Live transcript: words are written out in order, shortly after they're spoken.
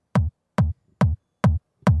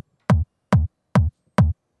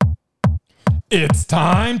It's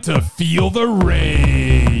time to feel the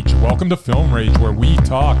rage. Welcome to Film Rage, where we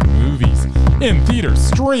talk movies in theaters,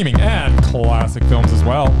 streaming, and classic films as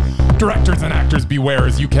well. Directors and actors beware,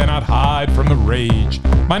 as you cannot hide from the rage.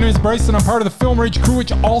 My name is Bryce, and I'm part of the Film Rage crew,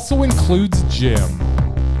 which also includes Jim.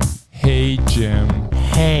 Hey, Jim.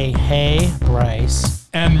 Hey, Bryce.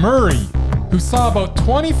 And Murray, who saw about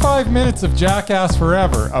 25 minutes of Jackass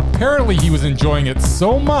Forever. Apparently, he was enjoying it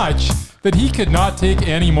so much that he could not take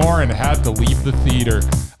any more and had to leave the theater.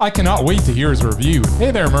 I cannot wait to hear his review.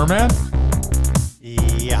 Hey there, Merman.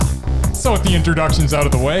 Yeah. So with the introductions out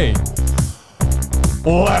of the way,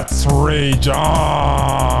 let's rage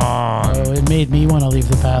on. Oh, it made me want to leave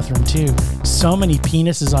the bathroom too. So many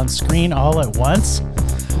penises on screen all at once.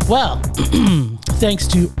 Well, thanks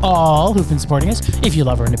to all who've been supporting us. If you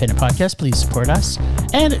love our independent podcast, please support us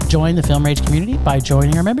and join the Film Rage community by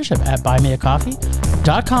joining our membership at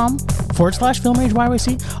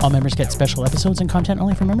buymeacoffee.com/FilmRageYYC. All members get special episodes and content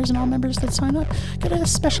only for members, and all members that sign up get a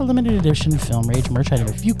special limited edition Film Rage merch item.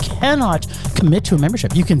 If you cannot commit to a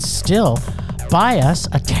membership, you can still buy us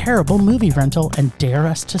a terrible movie rental and dare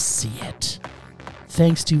us to see it.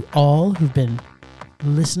 Thanks to all who've been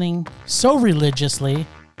listening so religiously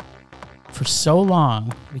for so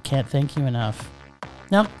long. We can't thank you enough.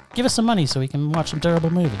 Now, give us some money so we can watch some terrible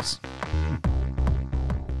movies.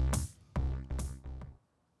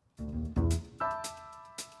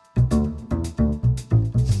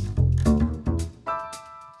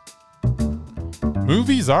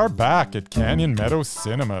 Movies are back at Canyon Meadows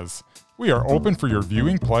Cinemas. We are open for your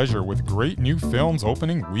viewing pleasure with great new films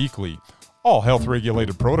opening weekly. All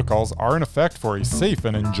health-regulated protocols are in effect for a safe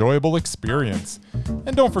and enjoyable experience.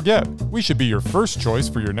 And don't forget, we should be your first choice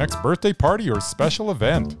for your next birthday party or special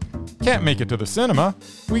event. Can't make it to the cinema?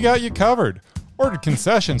 We got you covered. Order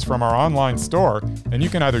concessions from our online store, and you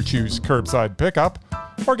can either choose curbside pickup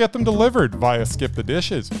or get them delivered via Skip the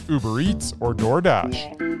Dishes, Uber Eats, or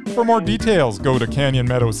DoorDash. For more details, go to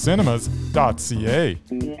canyonmeadowscinemas.ca.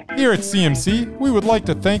 Here at CMC, we would like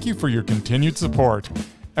to thank you for your continued support,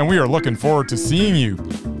 and we are looking forward to seeing you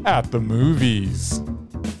at the movies.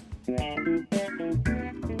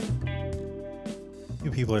 You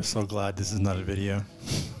people are so glad this is not a video.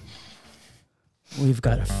 We've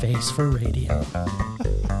got a face for radio.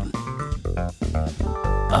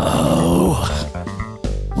 Oh,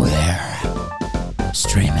 we're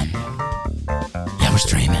streaming. Yeah, we're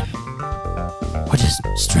streaming. We're just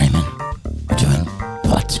streaming. We're doing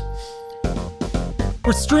what?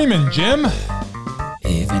 We're streaming, Jim.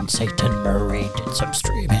 Even Satan Murray did some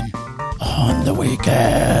streaming on the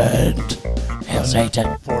weekend. Hail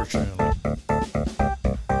Satan. Fortunately.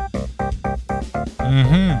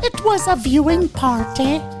 It was a viewing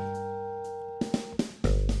party.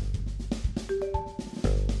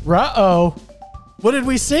 Ruh-oh. What did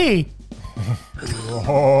we see?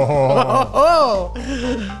 Oh,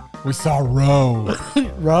 we saw Row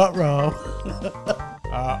Ruh-roh.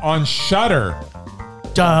 on Shudder.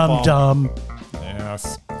 Dumb.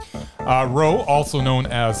 Yes. Row, also known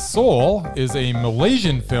as Soul, is a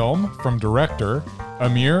Malaysian film from director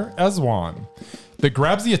Amir Ezwan that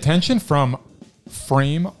grabs the attention from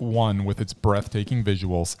frame one with its breathtaking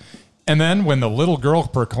visuals. And then when the little girl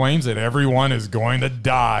proclaims that everyone is going to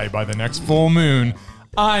die by the next full moon,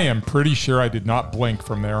 I am pretty sure I did not blink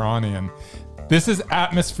from there on in. This is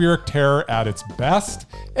atmospheric terror at its best.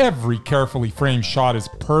 Every carefully framed shot is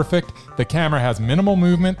perfect. The camera has minimal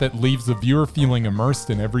movement that leaves the viewer feeling immersed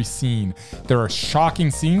in every scene. There are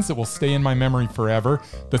shocking scenes that will stay in my memory forever.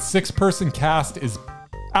 The 6-person cast is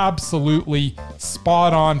absolutely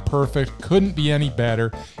spot on, perfect, couldn't be any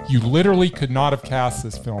better. You literally could not have cast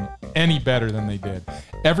this film any better than they did.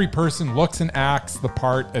 Every person looks and acts the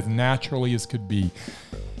part as naturally as could be.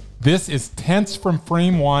 This is tense from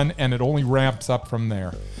frame one, and it only ramps up from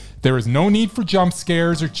there. There is no need for jump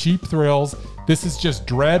scares or cheap thrills. This is just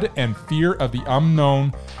dread and fear of the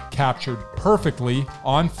unknown captured perfectly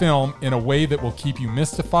on film in a way that will keep you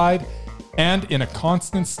mystified and in a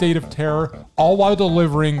constant state of terror, all while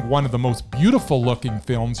delivering one of the most beautiful looking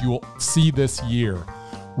films you will see this year.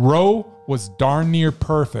 Row was darn near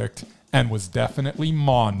perfect and was definitely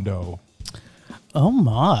Mondo. Oh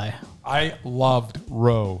my. I loved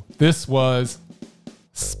Row. This was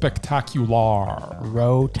spectacular.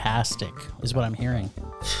 Row-tastic is what I'm hearing.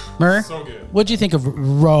 Mur, So good. what'd you think of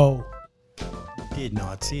Row? Did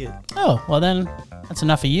not see it. Oh, well then, that's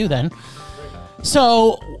enough of you then.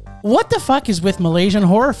 So, what the fuck is with Malaysian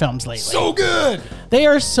horror films lately? So good. They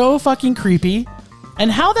are so fucking creepy.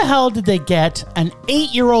 And how the hell did they get an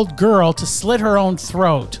 8-year-old girl to slit her own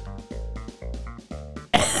throat?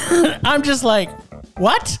 I'm just like,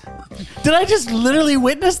 what? Did I just literally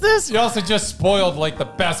witness this? You also just spoiled like the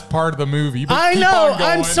best part of the movie. But I keep know. on going.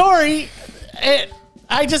 I'm sorry.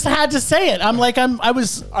 I just had to say it. I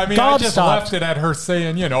was I mean, I just gobstopped. left it at her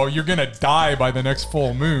saying, you're gonna die by the next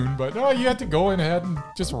full moon. But no, you had to go ahead and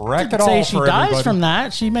just wreck it all Say for she dies everybody. from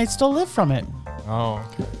that, she may still live from it. Oh,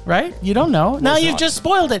 okay. Right? You don't know. Now it's you've not. just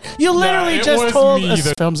spoiled it. You literally it just was told me us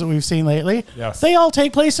that- films that we've seen lately. Yes. They all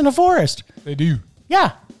take place in a forest. They do.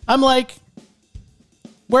 Yeah. I'm like,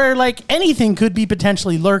 where like anything could be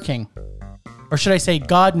potentially lurking. Or should I say,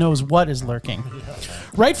 God knows what is lurking.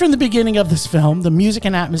 Right from the beginning of this film, the music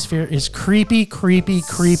and atmosphere is creepy.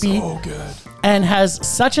 So good. And has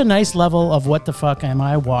such a nice level of what the fuck am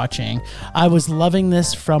I watching. I was loving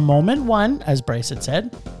this from moment one, as Bryce had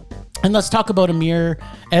said. And let's talk about Amir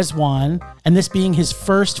Eswan and this being his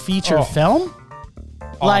first feature film.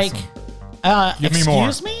 Like, Give me more.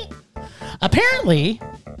 excuse me? Apparently,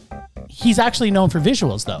 he's actually known for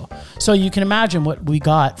visuals, though. So you can imagine what we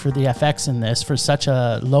got for the FX in this for such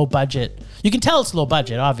a low budget. You can tell it's low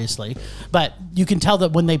budget, obviously, but you can tell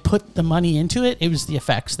that when they put the money into it, it was the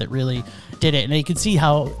effects that really did it. And you can see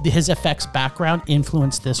how his effects background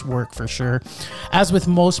influenced this work for sure. As with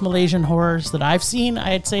most Malaysian horrors that I've seen,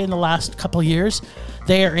 I'd say in the last couple years,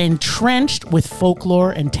 they are entrenched with folklore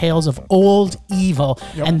and tales of old evil.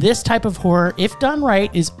 Yep. And this type of horror, if done right,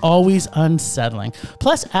 is always unsettling.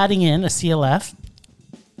 Plus, adding in a CLF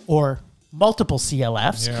or multiple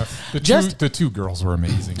CLFs. Yeah. The two girls were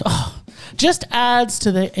amazing. Just adds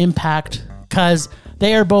to the impact because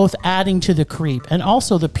they are both adding to the creep and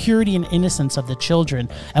also the purity and innocence of the children,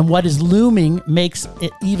 and what is looming makes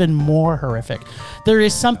it even more horrific. There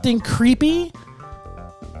is something creepy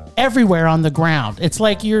everywhere on the ground. It's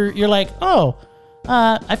like you're like,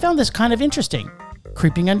 I found this kind of interesting.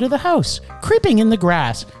 Creeping under the house, creeping in the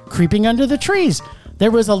grass, creeping under the trees.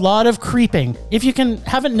 There was a lot of creeping. If you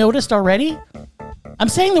haven't noticed already, I'm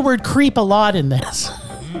saying the word creep a lot in this.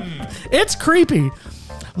 It's creepy.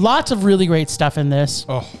 Lots of really great stuff in this.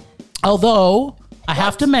 Oh. Although, I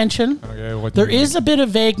have to mention, Okay, what do there you is a bit of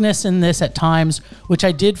vagueness in this at times, which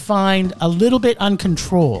I did find a little bit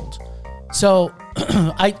uncontrolled. So,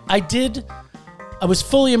 I was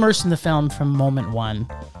fully immersed in the film from moment one.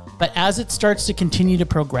 But as it starts to continue to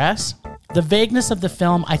progress, the vagueness of the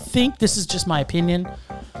film, I think this is just my opinion,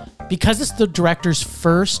 because it's the director's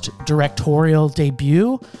first directorial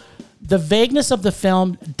debut, the vagueness of the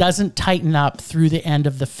film doesn't tighten up through the end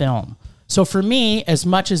of the film. So for me, as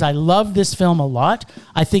much as I love this film a lot,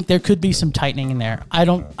 I think there could be some tightening in there.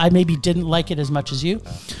 I maybe didn't like it as much as you.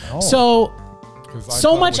 So 'Cause I so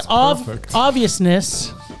thought it much was perfect.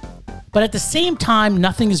 obviousness, but at the same time,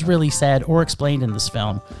 nothing is really said or explained in this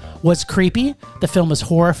film. What's creepy? The film is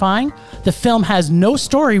horrifying. The film has no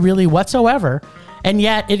story really whatsoever, and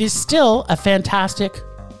yet it is still a fantastic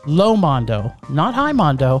low mondo, not high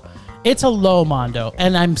mondo. It's a low mondo,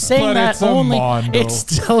 and I'm saying But that it's a only mondo. it's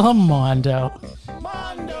still a mondo.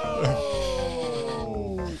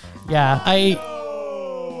 Yeah,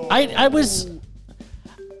 I was.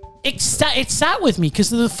 It sat with me because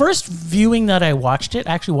the first viewing that I watched it,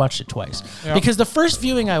 I actually watched it twice. Yeah. Because the first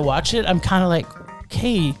viewing I watched it, I'm kind of like,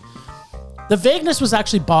 okay, the vagueness was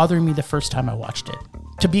actually bothering me the first time I watched it,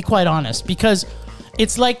 to be quite honest, because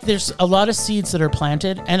it's like there's a lot of seeds that are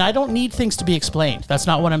planted, and I don't need things to be explained. That's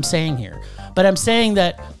not what I'm saying here. But I'm saying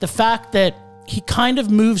that the fact that he kind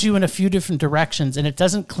of moves you in a few different directions and it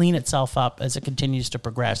doesn't clean itself up as it continues to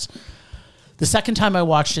progress. The second time I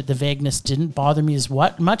watched it, the vagueness didn't bother me as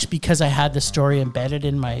much because I had the story embedded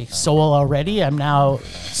in my soul already. I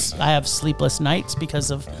have sleepless nights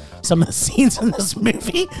because of some of the scenes in this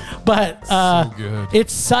movie. But So good.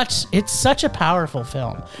 it's such a powerful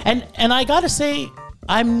film. And I gotta say,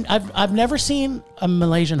 I've never seen a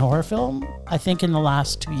Malaysian horror film, I think in the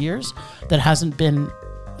last 2 years, that hasn't been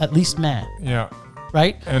at least meh, Yeah.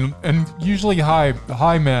 right? And usually high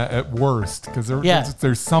Matt at worst because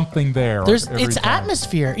there's something there. There's every it's time.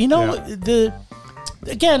 atmosphere. You know, Yeah.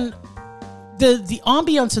 the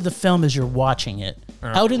ambiance of the film as you're watching it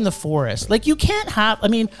out in the forest. Like you can't have. I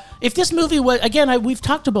mean, if this movie was again, we've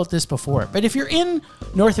talked about this before, but if you're in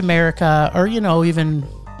North America or even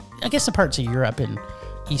I guess the parts of Europe and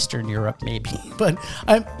Eastern Europe maybe, but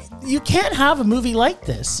you can't have a movie like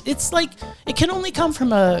this. It's like it can only come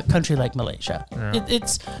from a country like Malaysia. Yeah.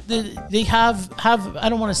 They have I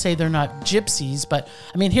don't want to say they're not gypsies, but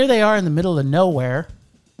I mean here they are in the middle of nowhere.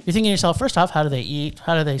 You're thinking to yourself, first off, how do they eat?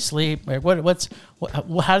 How do they sleep? How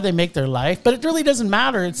do they make their life? But it really doesn't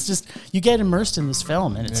matter. It's just you get immersed in this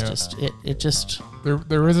film, and it's just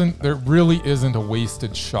There really isn't a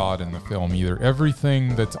wasted shot in the film either.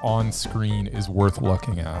 Everything that's on screen is worth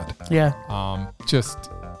looking at. yeah. Just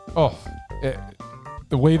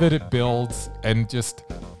the way that it builds and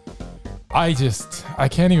I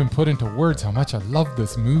can't even put into words how much I love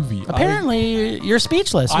this movie. Apparently, you're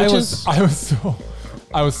speechless. I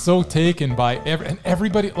was so taken by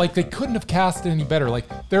everybody. Like, they couldn't have cast it any better. Like,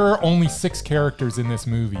 there are only 6 characters in this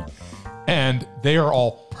movie, and they are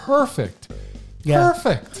all perfect. Yeah.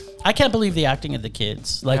 Perfect. I can't believe the acting of the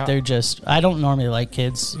kids. Like, Yeah. they're just... I don't normally like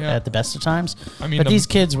kids Yeah. at the best of times. I mean, but these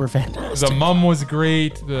kids were fantastic. The mom was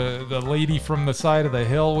great. The lady from the side of the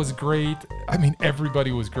hill was great. I mean,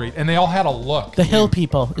 everybody was great, and they all had a look. The hill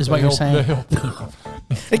people is what you're saying. The hill people.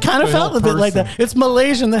 It kind of the felt hill a bit like person. that. It's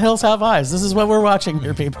Malaysian. The hills have eyes. This is what we're watching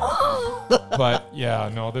here, people. But yeah,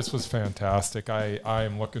 no, this was fantastic. I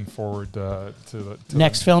am looking forward to the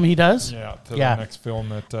Next film he does? Yeah, to Yeah. the next film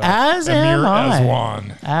that As am Amir I.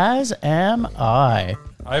 Aswan. As am I.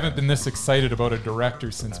 I haven't been this excited about a director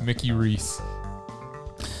since Mickey Reese.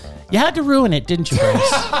 You had to ruin it, didn't you,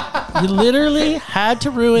 Grace? You literally had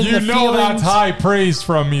to ruin You the know feelings. that's high praise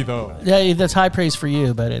from me, though. Yeah, that's high praise for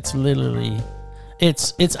you, but it's literally...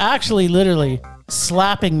 It's actually literally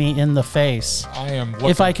slapping me in the face. I am looking.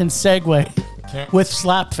 If I can segue Can't- with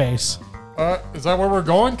slap face. Is that where we're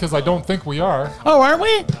going? Because I don't think we are. Oh, aren't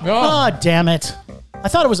we? No. Oh, damn it. I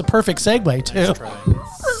thought it was a perfect segue, too.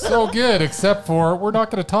 So good, except for we're not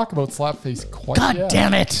going to talk about Slapface quite God yet.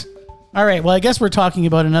 damn it. All right, well, I guess we're talking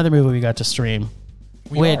about another movie we got to stream,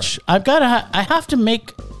 which I've got to I have to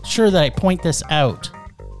make sure that I point this out.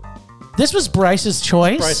 This was Bryce's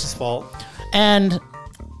choice. Bryce's fault. And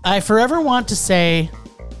I forever want to say,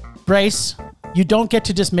 Bryce, you don't get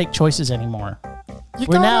to just make choices anymore.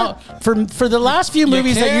 We're now for the last few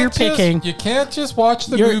movies that you're picking. You can't just watch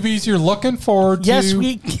the You're- movies you're looking forward to. Yes,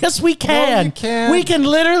 we can. you can. We can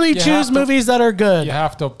literally You choose have to- movies that are good. You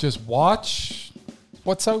have to just watch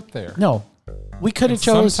what's out there. No, we could have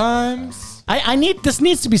chose. Sometimes I need this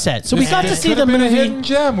needs to be said. So we got to this see could the have been a movie. hidden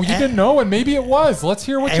gem. Well, you didn't know, and maybe it was. Let's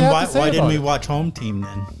hear what you And have why, to say why didn't about we it. watch Home Team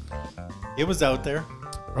then? It was out there.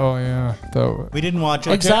 Oh yeah, We didn't watch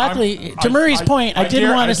it. Exactly. To I- Murray's I- point, I I didn't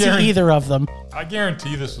guar- want I to see guarantee- either of them. I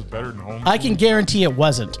guarantee this was better than Home. I can guarantee it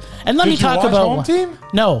wasn't. And let Did me you talk watch about Home Team?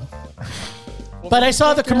 No. But I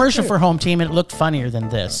saw the guarantee commercial it. for Home Team and it looked funnier than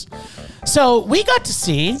this. So we got to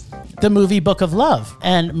see the movie Book of Love,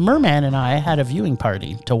 and Merman and I had a viewing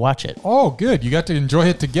party to watch it. Oh, good. You got to enjoy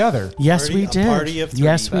it together. Yes, Party- we a did. party of three.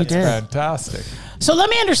 Yes, we That's did. Fantastic. So let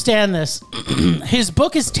me understand this. His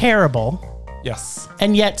book is terrible, Yes.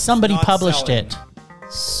 and yet somebody Not published selling. it.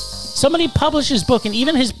 Somebody published his book, and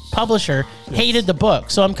even his publisher hated the book.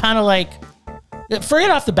 So I'm kind of like, right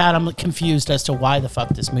off the bat, I'm confused as to why the fuck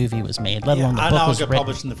this movie was made, let alone the I book know it was got written.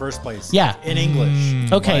 published in the first place. Yeah. In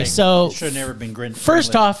English. Okay, Like, so it should have never been green.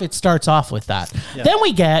 First off, it starts off with that. Yeah. Then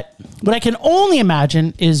we get what I can only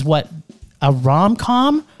imagine is what a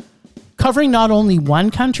rom-com covering not only one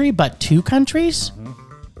country but 2 countries. Mm-hmm.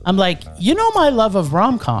 I'm like, you know my love of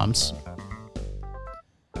rom-coms.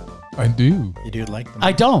 I do. You do like them.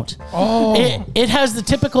 I don't. Oh. It has the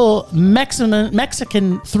typical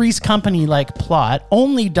Mexican Three's Company like plot,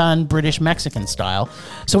 only done British Mexican style.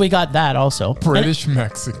 So we got that also. British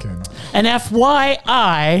Mexican. And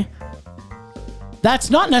FYI, that's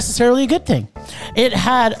not necessarily a good thing. It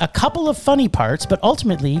had a couple of funny parts, but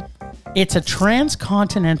ultimately, it's a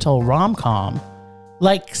transcontinental rom-com.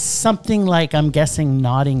 Like something like, I'm guessing,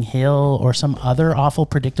 Notting Hill or some other awful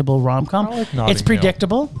predictable rom-com. I like Notting It's Hill.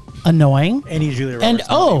 predictable, annoying. Any Julia And, Roberts movie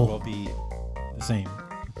oh. will be the same.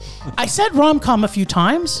 I said rom-com a few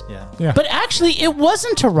times, Yeah. Yeah. but actually it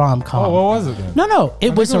wasn't a rom-com. Oh, what was it then? No,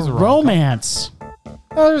 it was it a was a rom-com. romance.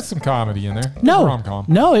 Oh, there's some comedy in there. It was No, a rom-com.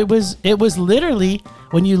 no, it was literally,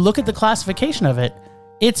 when you look at the classification of it,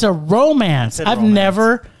 it's a romance. It's a I've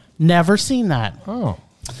romance. never seen that. Oh,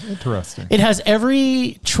 interesting. It has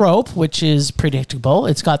every trope, which is predictable.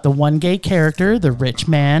 It's got the one gay character, the rich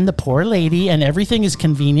man, the poor lady, and everything is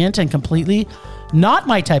convenient and completely not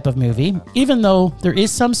my type of movie. Even though there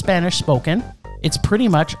is some Spanish spoken, it's pretty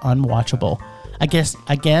much unwatchable. I guess,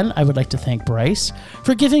 again, I would like to thank Bryce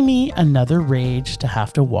for giving me another rage to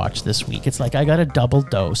have to watch this week. It's like I got a double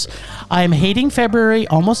dose. I am hating February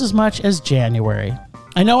almost as much as January.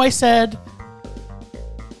 I know I said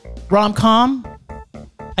rom-com.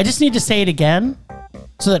 I just need to say it again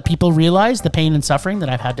so that people realize the pain and suffering that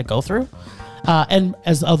I've had to go through. And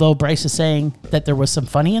although Bryce is saying that there was some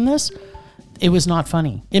funny in this, it was not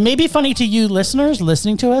funny. It may be funny to you listeners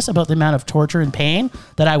listening to us about the amount of torture and pain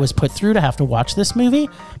that I was put through to have to watch this movie,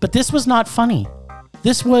 but this was not funny.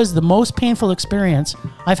 This was the most painful experience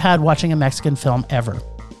I've had watching a Mexican film ever.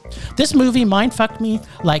 This movie mind-fucked me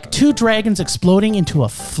like two dragons exploding into a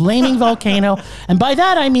flaming volcano, and by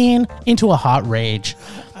that I mean into a hot rage.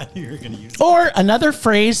 I knew you were going to use it. Or another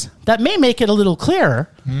phrase that may make it a little clearer,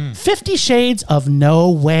 50 Shades of No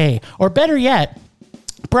Way. Or better yet,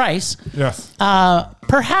 Bryce, Yes.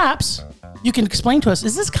 perhaps you can explain to us,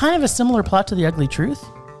 is this kind of a similar plot to The Ugly Truth?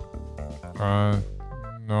 No.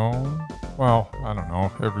 Well, I don't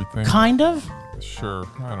know. Everything. Kind of? Sure.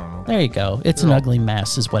 I don't know. There you go. It's an ugly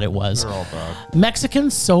mess is what it was. They're all bad. Mexican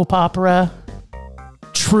soap opera,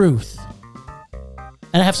 Truth.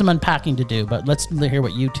 And I have some unpacking to do, but let's hear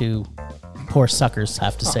what you two poor suckers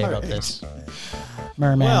have to say about right. this.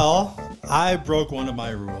 Merman. Well, I broke one of my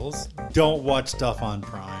rules. Don't watch stuff on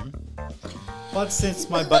Prime. But since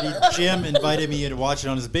my buddy Jim invited me to watch it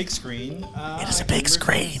on his big screen, It is a big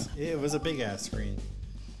screen. It was a big ass screen.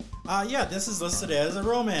 Yeah, this is listed as a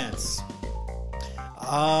romance.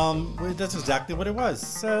 That's exactly what it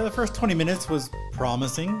was. The first 20 minutes was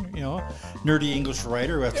promising, nerdy English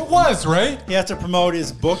writer who has to It was, right? he has to promote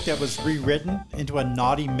his book that was rewritten into a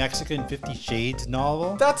naughty Mexican 50 Shades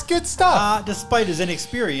novel. That's good stuff. Despite his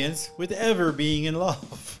inexperience with ever being in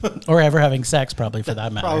love. Or ever having sex, probably, for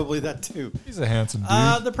that matter. Probably that too. He's a handsome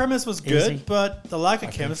dude. The premise was Is he? good, but the lack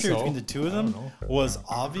of chemistry so. between the two of I don't them was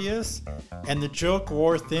obvious, and the joke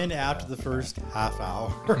wore thin after the first half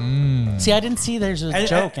hour. See, I didn't see there's a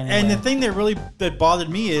joke anywhere. And the thing that bothered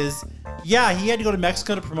me is, yeah, he had to go to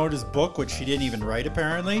Mexico to promote his book, which he didn't even write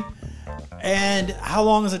apparently. And how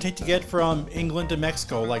long does it take to get from England to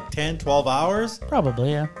Mexico? Like 10, 12 hours?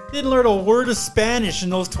 Probably, yeah. Didn't learn a word of Spanish in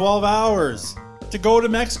those 12 hours to go to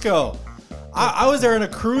Mexico. I was there on a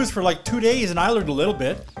cruise for like 2 days and I learned a little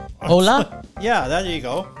bit. Hola. Yeah, there you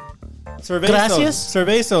go. Cervezos. Gracias.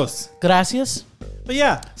 Cervezos. Gracias. But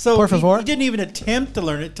yeah, so Por favor. he didn't even attempt to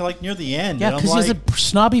learn it till like near the end. Yeah, and I'm because he's like, a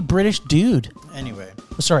snobby British dude. anyway.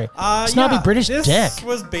 Sorry. Snobby Yeah, British this dick.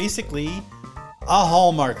 was basically a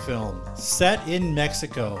Hallmark film set in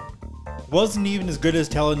Mexico. Wasn't even as good as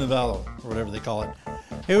telenovela or whatever they call it.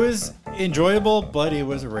 It was enjoyable, but it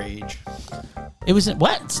was a rage. It was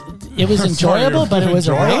what? It was Sorry, enjoyable, but it was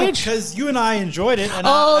a enjoyable? rage. Because you and I enjoyed it. And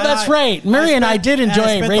That's right. Murray and I did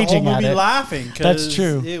enjoy spent raging the whole at movie it. laughing. 'Cause That's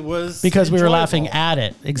true. It was Because we were enjoyable. laughing at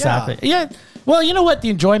it. Exactly. Yeah. Well, you know what the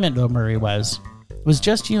enjoyment though, Murray, was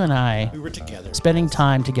just you and I We were together. spending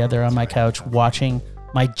time together on my couch watching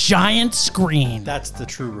my giant screen. That's the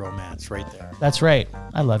true romance right there. That's right.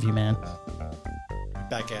 I love you, man.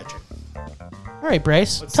 Back at you. All right,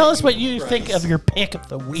 Bryce. Let's Tell say us what you Bryce. think of your pick of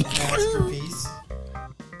the week. Masterpiece.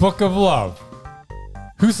 Book of Love.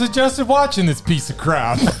 Who suggested watching this piece of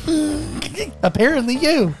crap? Apparently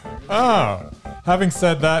you. Having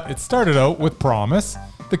said that, it started out with promise.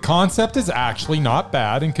 The concept is actually not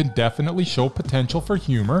bad and can definitely show potential for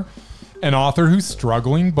humor. An author whose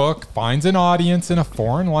struggling book finds an audience in a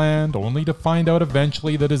foreign land only to find out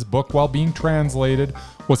eventually that his book, while being translated,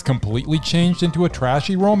 was completely changed into a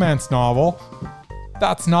trashy romance novel.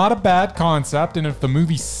 That's not a bad concept, and if the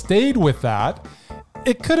movie stayed with that,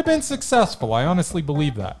 it could have been successful. I honestly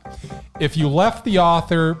believe that. If you left the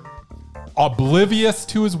author oblivious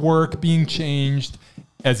to his work being changed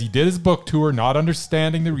as he did his book tour, not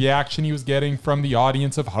understanding the reaction he was getting from the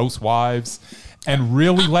audience of housewives, and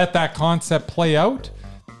really let that concept play out,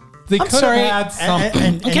 they could sorry. have had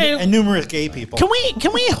something. Okay. And numerous gay people.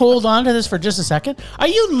 Can we hold on to this for just a second? Are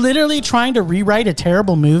you literally trying to rewrite a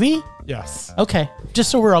terrible movie? Yes. Okay, just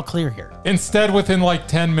so we're all clear here. Instead, within like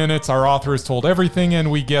 10 minutes, our author has told everything, and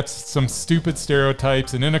we get some stupid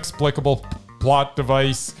stereotypes, an inexplicable plot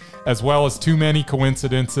device, as well as too many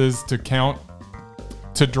coincidences to count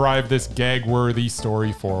to drive this gag-worthy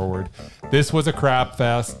story forward. This was a crap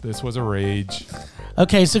fest. This was a rage.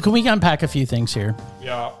 Okay, so can we unpack a few things here?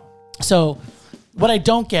 Yeah. So, what I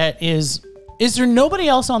don't get is there nobody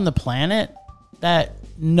else on the planet that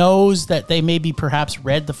knows that they maybe perhaps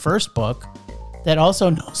read the first book that also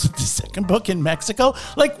knows the second book in Mexico?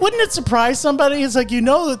 Like, wouldn't it surprise somebody? It's like,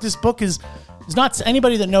 that this book is not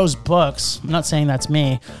anybody that knows books. I'm not saying that's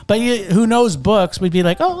me, but who knows books would be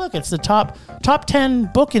like, oh, look, it's the top 10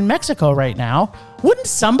 book in Mexico right now. Wouldn't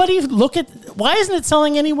somebody look at, why isn't it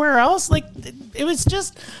selling anywhere else? Like, it was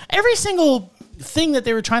just every single thing that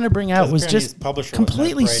they were trying to bring out was apparently just his publisher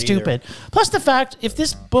completely wasn't that bright stupid. Plus the fact, if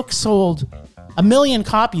this book sold 1 million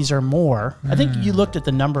copies or more, I think you looked at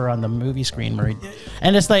the number on the movie screen, Marie,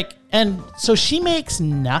 and it's like, and so she makes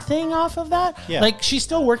nothing off of that. Yeah. Like, she's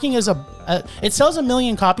still working as it sells 1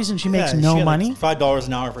 million copies and she makes no she had money. Like $5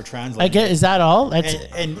 an hour for translating. I get, is that all? That's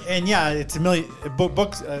and yeah, it's 1 million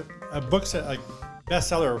books. A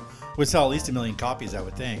bestseller would sell at least 1 million copies, I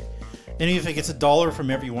would think. And if he gets $1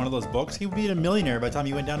 from every one of those books, he would be a millionaire by the time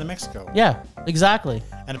he went down to Mexico. Yeah, exactly.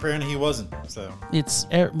 And apparently he wasn't. So It's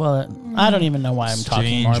well, I don't even know why I'm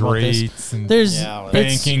talking more Exchange about rates this. and There's Yeah, well,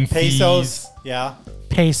 it's banking pesos. fees. Yeah.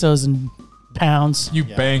 pesos and pounds. You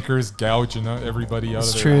Yeah. bankers gouging everybody out It's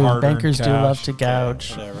of their true. hard-earned Bankers do love cash. to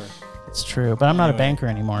gouge. Whatever. It's true, but I'm not a Anyway. banker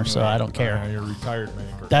anymore, so I don't care. You're a retired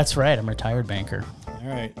banker. That's right. I'm a retired banker. All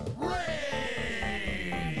right.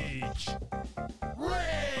 Rage!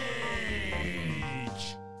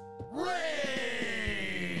 Rage!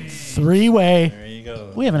 Rage! Three-way. There you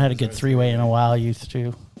go. We haven't had a good three-way in a while, you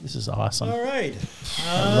two. This is awesome. All right.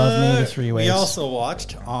 love me the three ways. We also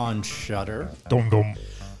watched on Shudder Dum dum.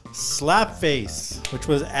 Slapface, which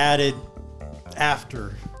was added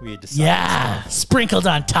after we had decided. Yeah, sprinkled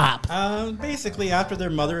on top. Basically, after their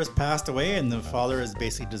mother has passed away and the father has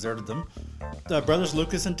basically deserted them, the brothers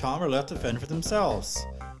Lucas and Tom are left to fend for themselves.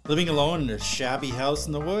 Living alone in a shabby house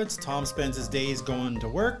in the woods, Tom spends his days going to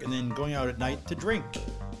work and then going out at night to drink.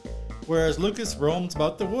 Whereas Lucas roams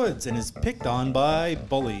about the woods and is picked on by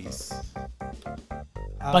bullies.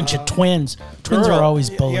 Bunch of twins. Twins are always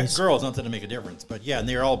bullies. Yeah, girls, not that it make a difference, but yeah, and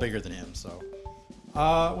they're all bigger than him. So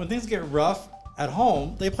when things get rough at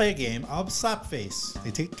home, they play a game of Slapface.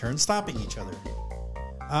 They take turns slapping each other.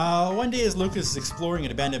 One day, as Lucas is exploring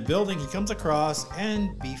an abandoned building, he comes across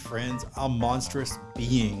and befriends a monstrous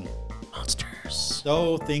being. Monsters.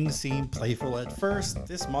 Though things seem playful at first,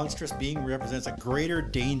 this monstrous being represents a greater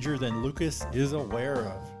danger than Lucas is aware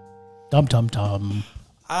of. Dum dum dum.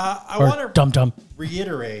 I Or want to dum dum.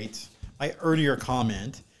 reiterate my earlier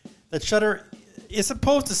comment that Shudder is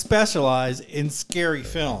supposed to specialize in scary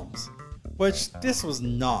films, which this was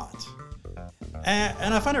not.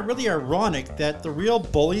 And I find it really ironic that the real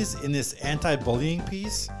bullies in this anti-bullying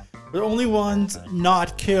piece were the only ones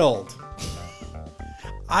not killed.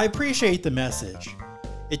 I appreciate the message.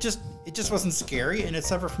 It just wasn't scary, and it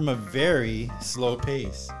suffered from a very slow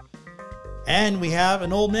pace. And we have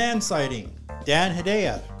an old man sighting, Dan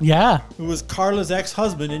Hedaya, Yeah. who was Carla's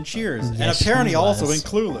ex-husband in Cheers, and Yes, apparently he also in was.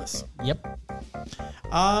 Clueless. Yep.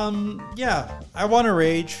 Yeah, I want to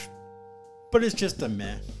rage, but it's just a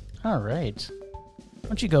meh. All right. Why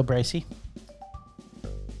don't you go, Bracey?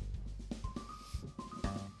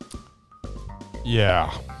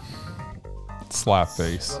 Yeah.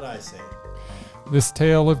 Slapface. What I say. This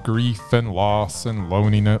tale of grief and loss and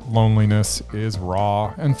loneliness is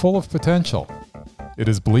raw and full of potential. It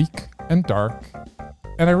is bleak and dark,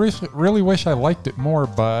 and I really wish I liked it more,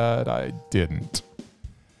 but I didn't.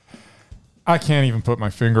 I can't even put my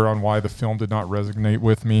finger on why the film did not resonate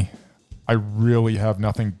with me. I really have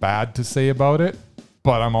nothing bad to say about it,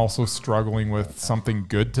 but I'm also struggling with something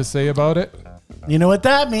good to say about it. You know what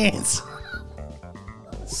that means.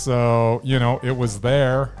 So, it was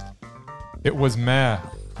there. It was meh.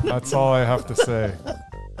 That's all I have to say.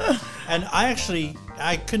 And I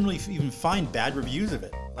couldn't really even find bad reviews of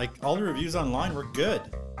it. Like, all the reviews online were good.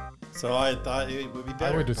 So I thought it would be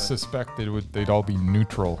better. I would but- suspect they'd all be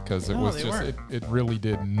neutral because it No, was they just weren't. it really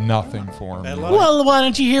did nothing for me. And like- Well, why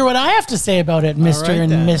don't you hear what I have to say about it, Mr. right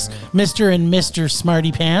and then. Mr. and Mr.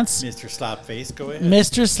 Smarty Pants? Mr. Slapface, go ahead.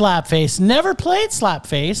 Mr. Slapface. Never played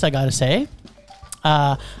Slapface, I gotta say.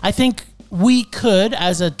 I think we could,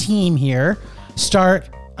 as a team here, start,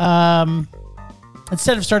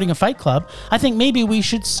 instead of starting a fight club, I think maybe we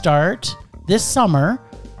should start this summer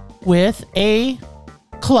with a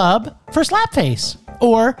club for Slapface.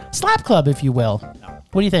 Or Slap Club, if you will. No.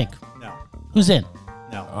 What do you think? No. Who's in?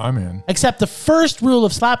 No. I'm in. Except the first rule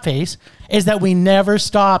of Slapface is that we never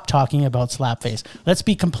stop talking about Slapface. Let's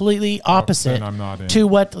be completely opposite then I'm not in. to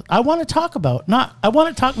what I want to talk about. I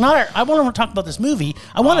want to talk about this movie.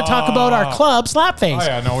 I want to talk about our club, Slapface. Oh,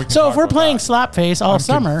 yeah, no, we can so talk if we're about playing that. Slapface all I'm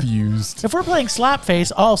summer, confused. if we're playing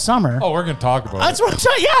Slapface all summer, Oh, we're gonna talk about that's it. what I'm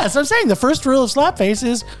saying. Yes, I'm saying the first rule of Slapface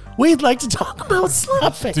is we'd like to talk about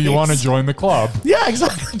Slapface. Do you want to join the club? Yeah,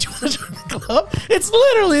 exactly. Do you want to join the club? It's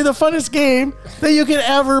literally the funnest game that you could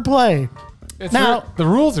ever play. It's Now- the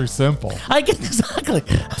rules are simple. I get exactly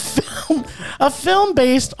a film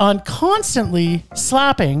based on constantly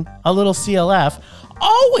slapping a little CLF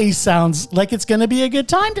always sounds like it's going to be a good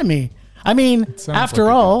time to me. I mean, sounds after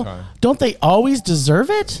like a good all, time. don't they always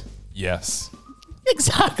deserve it? Yes.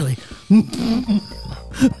 Exactly.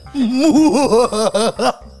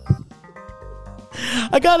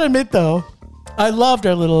 I gotta admit though, I loved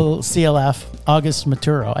our little CLF, August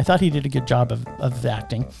Maturo. I thought he did a good job of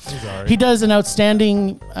acting. He's all right. He does an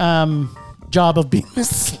outstanding job of being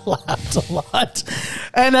slapped a lot.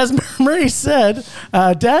 And as Murray said,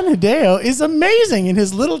 Dan Hideo is amazing in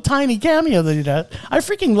his little tiny cameo that he does. I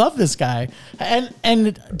freaking love this guy.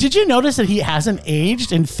 And did you notice that he hasn't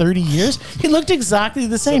aged in 30 years? He looked exactly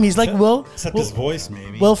the same. He's like except his voice,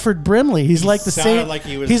 maybe. Wilford Brimley. He's like the sounded same. like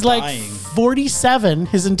he was he's dying. like 47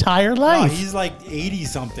 his entire No, life. he's like 80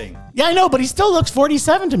 something. Yeah, I know, but he still looks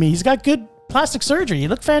 47 to me. He's got good plastic surgery. He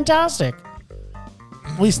looked fantastic.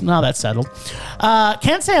 At least now that's settled.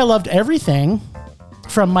 Can't say I loved everything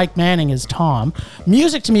from Mike Manning as Tom.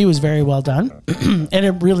 Music to me was very well done, and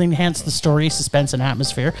it really enhanced the story, suspense, and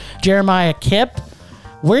atmosphere. Jeremiah Kipp,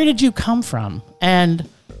 where did you come from? And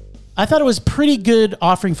I thought it was pretty good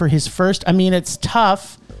offering for his first. I mean, it's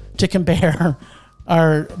tough to compare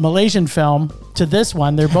our Malaysian film to this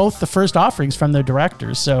one. They're both the first offerings from their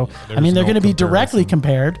directors. So, I mean, they're going to be directly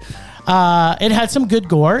compared. It had some good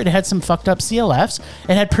gore. It had some fucked up CLFs.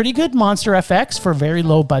 It had pretty good monster FX for very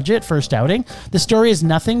low budget first outing. The story is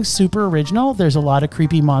nothing super original. There's a lot of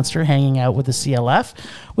creepy monster hanging out with a CLF,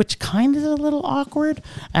 which kind of is a little awkward.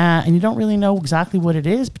 And you don't really know exactly what it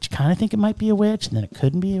is, but you kind of think it might be a witch, and then it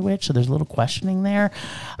couldn't be a witch. So there's a little questioning there.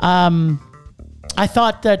 I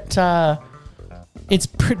thought that it's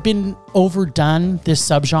been overdone, this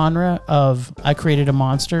subgenre of I created a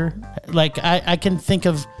monster. Like I can think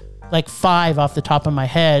of like 5 off the top of my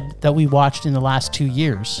head that we watched in the last 2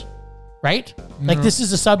 years, right? Like this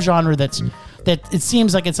is a subgenre that it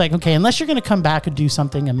seems like it's like, okay, unless you're going to come back and do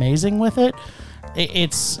something amazing with it,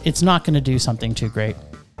 it's not going to do something too great.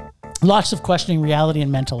 Lots of questioning reality and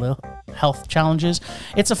mental health challenges.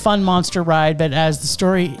 It's a fun monster ride, but as the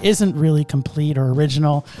story isn't really complete or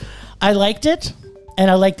original, I liked it, and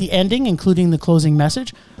I liked the ending, including the closing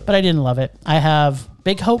message, but I didn't love it. I have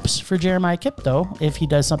big hopes for Jeremiah Kipp, though, if he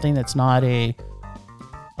does something that's not a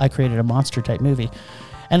I created a monster type movie.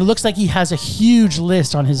 And it looks like he has a huge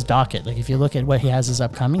list on his docket. Like if you look at what he has as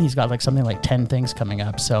upcoming, he's got like something like 10 things coming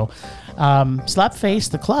up. So Slapface,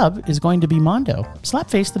 the club, is going to be Mondo.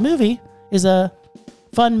 Slapface, the movie, is a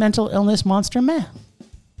fun mental illness monster meh.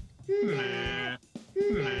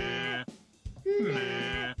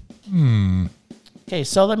 Okay,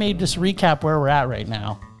 so let me just recap where we're at right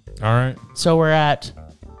now. All right. So we're at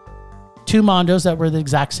 2 Mondos that were the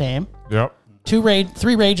exact same. Yep.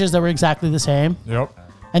 3 Rages that were exactly the same. Yep.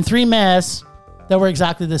 And 3 Mess that were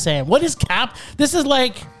exactly the same. What is cap? This is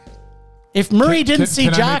like if Murray didn't see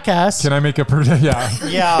Jackass. Can I make a prediction? Yeah.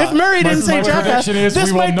 Yeah. If Murray didn't see My Jackass, prediction is this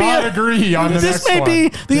we will might not be agree on the this next may one. be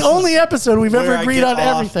the only episode we've ever Where I agreed get on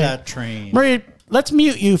off everything. that train. Murray, let's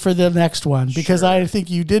mute you for the next one because I think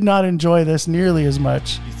you did not enjoy this nearly as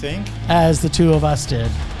much You think? as the two of us did.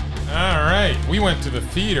 All right. We went to the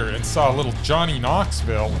theater and saw little Johnny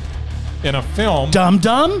Knoxville in a film Dum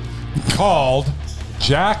Dum? called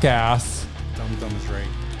Jackass Dum Dum is right.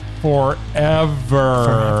 Forever.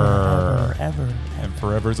 Forever. And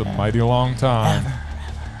forever is a mighty long time.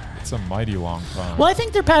 It's a mighty long time. Well, I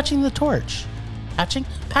think they're patching the torch.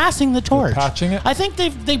 Passing the torch. patching it? I think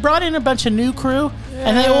they brought in a bunch of new crew,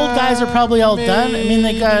 and the old guys are probably all done. I mean,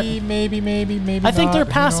 they got. Maybe. I think not. they're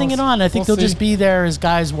Who passing it knows? on. I think We'll they'll just see. be there as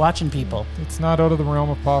guys watching people. It's not out of the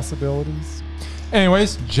realm of possibilities.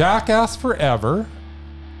 Anyways, Jackass Forever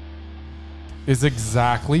is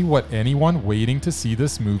exactly what anyone waiting to see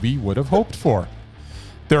this movie would have hoped for.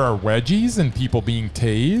 There are wedgies and people being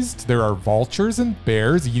tased. There are vultures and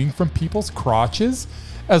bears eating from people's crotches,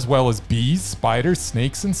 as well as bees, spiders,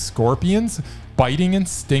 snakes, and scorpions biting and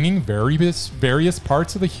stinging various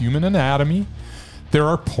parts of the human anatomy. There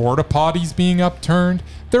are porta potties being upturned.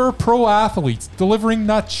 There are pro athletes delivering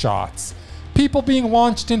nut shots. People being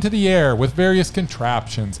launched into the air with various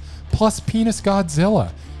contraptions, plus Penis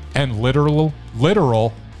Godzilla, and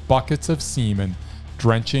literal buckets of semen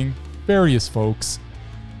drenching various folks.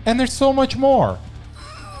 And there's so much more.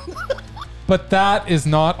 But that is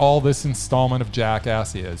not all this installment of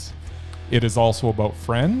Jackass is. It is also about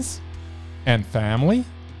friends and family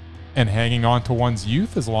and hanging on to one's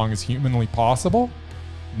youth as long as humanly possible.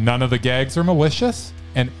 None of the gags are malicious,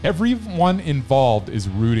 and everyone involved is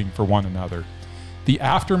rooting for one another. The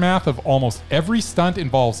aftermath of almost every stunt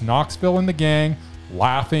involves Knoxville and the gang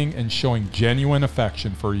laughing and showing genuine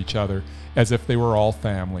affection for each other as if they were all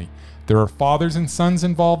family. There are fathers and sons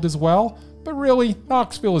involved as well, but really,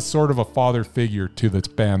 Knoxville is sort of a father figure to this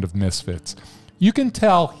band of misfits. You can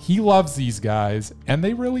tell he loves these guys, and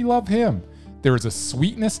they really love him. There is a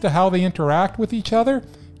sweetness to how they interact with each other,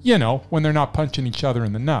 you know, when they're not punching each other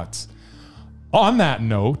in the nuts. On that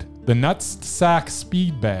note, the nutsack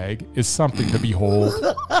speed bag is something to behold.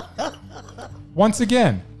 Once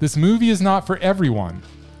again, this movie is not for everyone.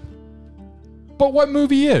 But what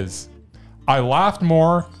movie is? I laughed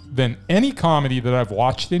more than any comedy that I've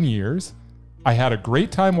watched in years. I had a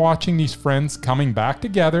great time watching these friends coming back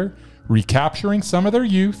together, recapturing some of their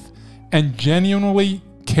youth, and genuinely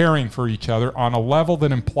caring for each other on a level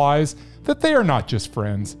that implies that they are not just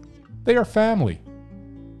friends, they are family.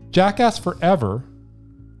 Jackass Forever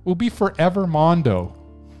will be forever Mondo.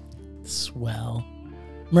 Swell.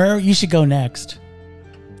 Murr, you should go next.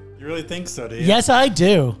 You really think so, do you? Yes, I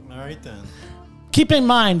do. All right, then. Keep in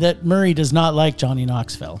mind that Murray does not like Johnny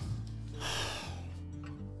Knoxville.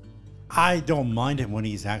 I don't mind him when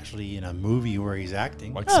he's actually in a movie where he's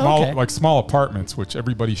acting. Like okay. Small Apartments, which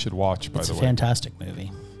everybody should watch, by It's the a way. fantastic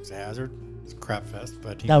movie. It's a Hazard. It's a crap fest,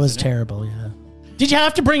 but he That was in it. terrible, yeah. Did you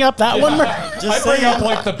have to bring up that one, Murray? Just I bring saying. up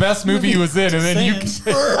like the best movie he was in, and then you can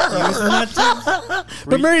say, He was in that too.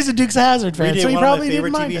 But Murray's a Dukes of Hazzard fan, Redid so he one of my probably favorite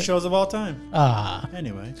didn't mind TV it. shows of all time. Ah.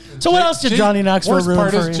 Anyway, So what else did Johnny Knoxville worst ruin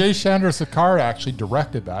part for is you? Jay Chandra Sakar actually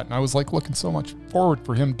directed that, and I was like looking so much forward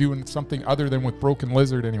for him doing something other than with Broken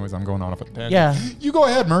Lizard. Anyways, I'm going on off a tangent. Yeah. You go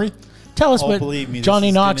ahead, Murray. Tell us oh, what believe me,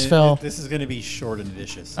 Johnny Knoxville. This is going to be short and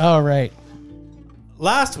vicious. Oh, right.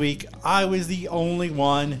 Last week, I was the only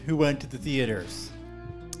one who went to the theaters.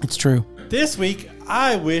 It's true. This week,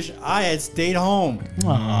 I wish I had stayed home.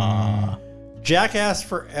 Aww. Jackass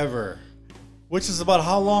Forever, which is about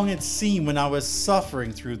how long it seemed when I was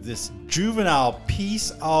suffering through this juvenile piece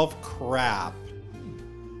of crap.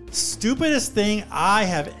 Stupidest thing I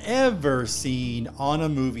have ever seen on a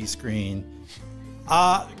movie screen.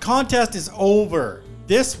 Contest is over.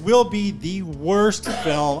 This will be the worst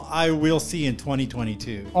film I will see in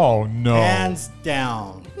 2022. Oh no! Hands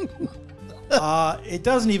down. It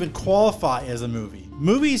doesn't even qualify as a movie.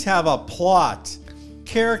 Movies have a plot,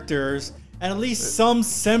 characters, and at least some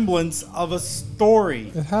semblance of a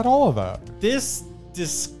story. It had all of that. This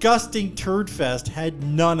disgusting turd fest had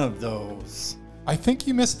none of those. I think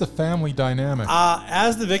you missed the family dynamic.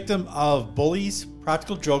 As the victim of bullies,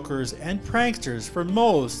 practical jokers, and pranksters for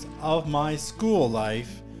most of my school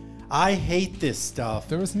life, I hate this stuff.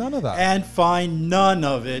 There was none of that. And find none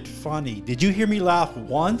of it funny. Did you hear me laugh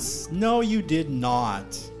once? No, you did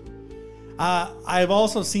not. I've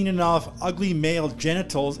also seen enough ugly male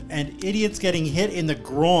genitals and idiots getting hit in the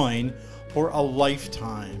groin for a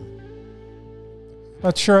lifetime.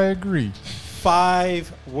 Not sure I agree.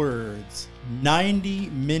 5 words. 90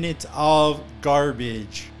 minutes of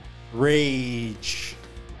garbage. Rage.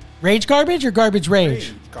 Rage garbage or garbage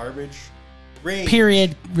rage? Garbage. Rage.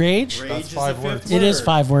 Period. Rage? Rage That's is 5 the fifth words. It is word.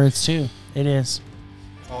 5 words, too. It is.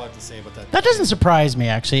 That's all I have to say about that. That doesn't surprise me,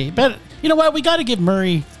 actually. But you know what? We got to give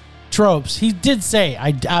Murray tropes. He did say,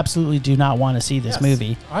 I absolutely do not want to see this Yes.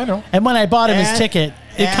 movie. I know. And when I bought him his And- ticket,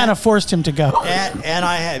 it and- kind of forced him to go. And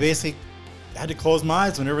I had basically had to close my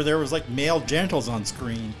eyes whenever there was like male genitals on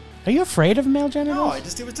screen. Are you afraid of male genitals? No, it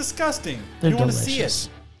was disgusting. They're you want to delicious.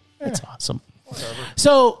 see it. It's awesome.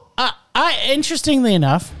 So, interestingly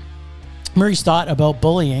enough, Murray's thought about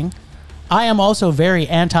bullying. I am also very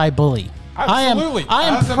anti-bully. Absolutely. I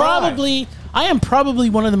As am am I am probably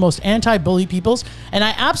one of the most anti-bully peoples, and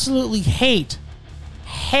I absolutely hate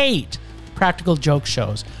practical joke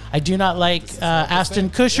shows. I do not like Ashton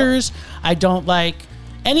Kutcher's. I don't like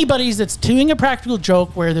anybody that's doing a practical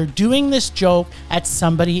joke where they're doing this joke at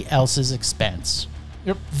somebody else's expense.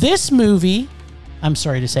 Yep. This movie, I'm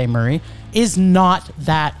sorry to say, Murray, is not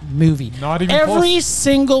that movie. Not even Every close.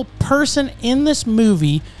 single person in this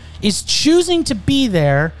movie is choosing to be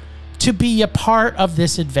there to be a part of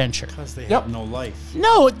this adventure. Because they Yep. have no life.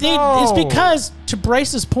 No, it's No. because, to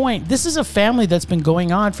Bryce's point, this is a family that's been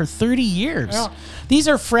going on for 30 years. Yeah. These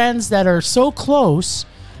are friends that are so close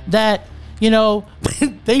that, you know,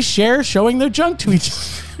 they share showing their junk to each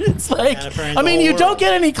other. It's like, And apparently I the mean, whole you don't world.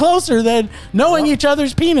 get any closer than knowing each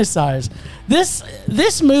other's penis size.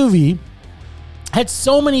 This movie had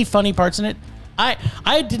so many funny parts in it.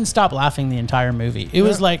 I didn't stop laughing the entire movie. It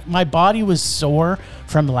was like my body was sore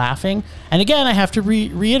from laughing. And again, I have to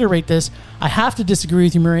reiterate this. I have to disagree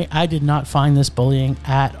with you, Murray. I did not find this bullying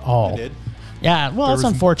at all. I did. Yeah, well, that's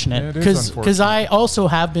was- unfortunate it is because unfortunate. I also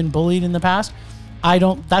have been bullied in the past.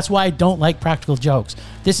 That's why I don't like practical jokes.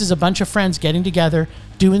 This is a bunch of friends getting together,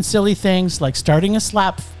 doing silly things like starting a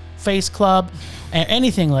slap face club,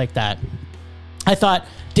 anything like that. I thought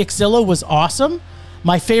Dickzilla was awesome.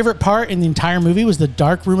 My favorite part in the entire movie was the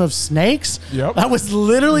dark room of snakes. Yep. That was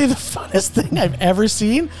literally the funnest thing I've ever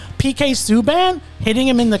seen. PK Subban hitting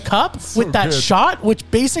him in the cup with that good. shot, which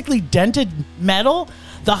basically dented metal.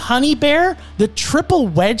 The honey bear, the triple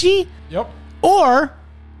wedgie, Yep. or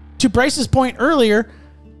to Bryce's point earlier,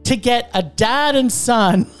 to get a dad and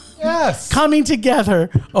son Yes. coming together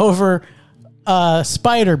over a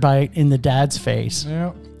spider bite in the dad's face.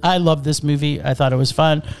 Yeah. I love this movie. I thought it was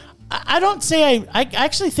fun. I don't say I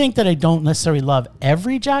actually think that I don't necessarily love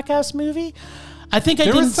every Jackass movie. I think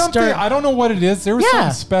There was something, I don't know what it is. There was Yeah.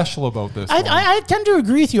 something special about this one. I tend to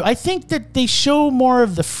agree with you. I think that they show more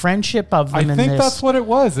of the friendship of them I in think this. that's what it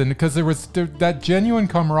was, and because there was that genuine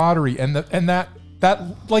camaraderie, and that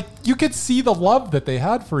like you could see the love that they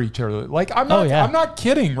had for each other. Like I'm not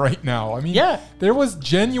kidding right now. I mean, there was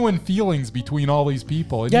genuine feelings between all these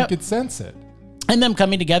people, and you could sense it. And them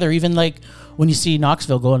coming together, even like when you see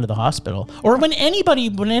Knoxville go into the hospital, or when anybody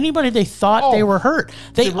they thought they were hurt,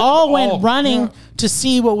 they all went running to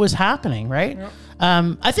see what was happening, right?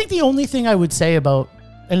 Yeah. I think the only thing I would say about,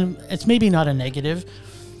 and it's maybe not a negative,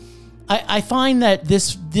 I find that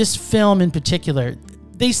this film in particular,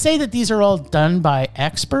 they say that these are all done by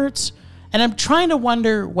experts, and I'm trying to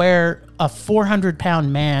wonder where a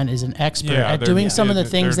 400-pound man is an expert at doing some of the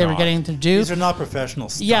things they were getting to do. These are not professional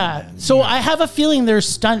stuntmen. Yeah. So I have a feeling there's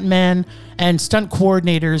stuntmen and stunt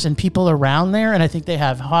coordinators and people around there, and I think they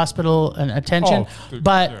have hospital and attention.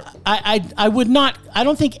 I would not, I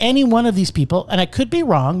don't think any one of these people, and I could be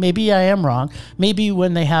wrong, maybe I am wrong, maybe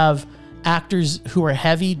when they have actors who are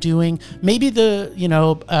heavy doing, maybe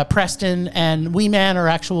Preston and Wee Man are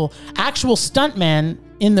actual stuntmen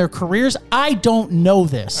in their careers. I don't know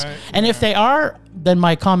this. And if they are, then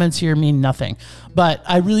my comments here mean nothing. But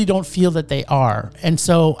I really don't feel that they are. And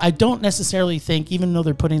so I don't necessarily think, even though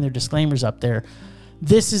they're putting their disclaimers up there,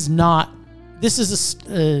 it's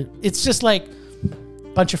just like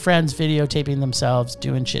a bunch of friends videotaping themselves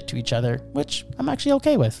doing shit to each other, which I'm actually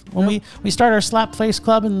okay with. When we start our Slap Face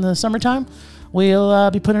Club in the summertime,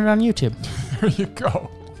 we'll be putting it on YouTube. There you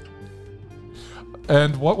go.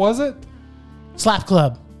 And what was it? Slap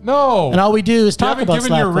Club. No. And all we do is talk about Slap Club.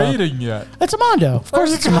 Slap You haven't Club. given your rating yet. It's a Mondo. Of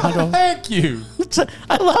course it's a Mondo. Thank you.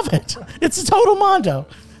 I love it. It's a total Mondo.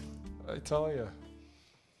 I tell you.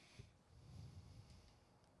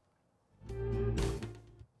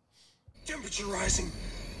 Temperature rising.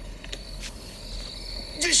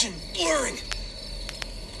 Vision blurring.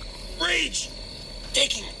 Rage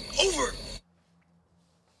taking over.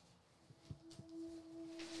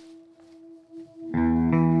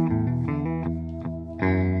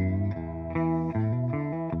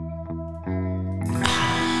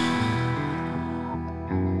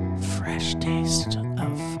 Fresh taste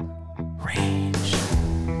of rage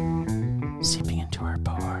seeping into our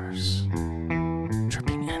pores,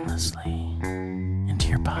 dripping endlessly into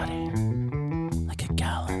your body like a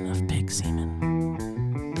gallon of pig semen.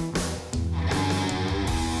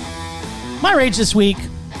 My rage this week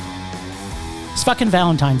is fucking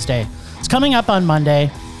Valentine's Day. It's coming up on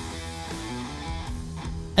Monday.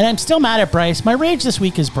 And I'm still mad at Bryce. My rage this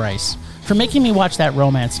week is Bryce for making me watch that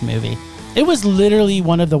romance movie. It was literally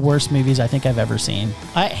one of the worst movies I think I've ever seen.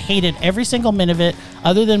 I hated every single minute of it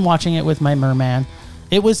other than watching it with my merman.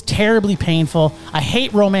 It was terribly painful. I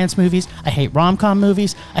hate romance movies. I hate rom-com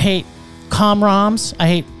movies. I hate com-roms.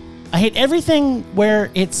 I hate everything where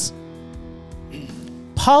it's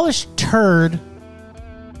polished turd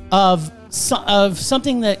of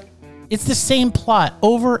something that it's the same plot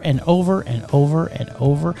over and over and over and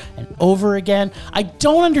over and over again. I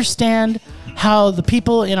don't understand how the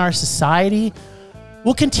people in our society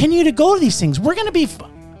will continue to go to these things.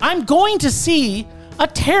 I'm going to see a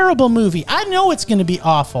terrible movie. I know it's going to be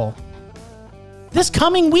awful this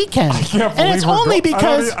coming weekend. And it's only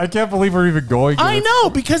because I can't believe we're even going. I know,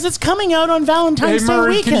 because it's coming out on Valentine's Day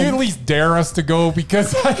Murray, weekend. can you at least dare us to go?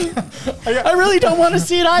 Because I really don't want to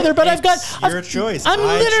see it either, but It's your choice. I'm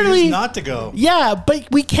I literally choose not to go. Yeah, but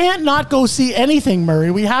we can't not go see anything,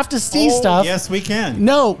 Murray. We have to see stuff. Yes, we can.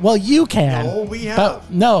 No, well, you can. No, we have.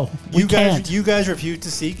 But no, we can't. You guys refused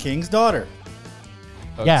to see King's Daughter,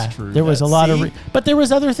 That's true. there was a lot of, but there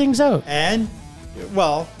was other things out. and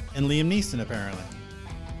Liam Neeson apparently.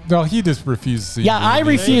 No, he just refused to see. Yeah, I Liam Neeson.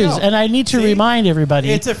 refuse, and I need to See? remind everybody.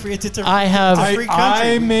 It's a free. It's a I have- It's a free country.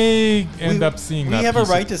 I may end up seeing that. We have a piece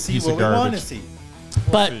right of- to see piece what of we want to garbage. see.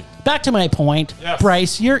 But see. back to my point, Yes.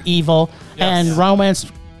 Bryce, you're evil, Yes. and romance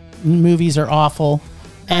movies are awful,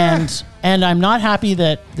 and I'm not happy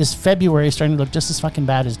that this February is starting to look just as fucking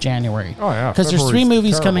bad as January. Oh, yeah, because there's 3 February's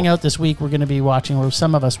movies coming terrible. out this week we're going to be watching, or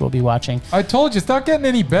some of us will be watching. I told you it's not getting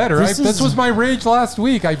any better. This This is- was my rage last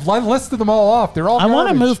week. I listed them all off. They're all. I want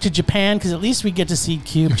to garbage. move to Japan because at least we get to see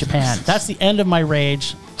Cube Japan. That's the end of my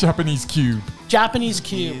rage. Japanese Cube. Japanese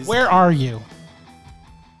Cube, where are you?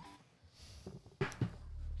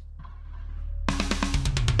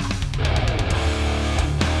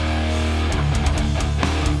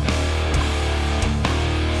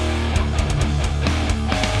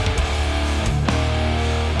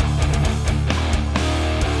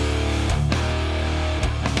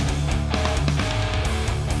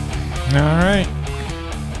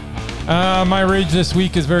 My rage this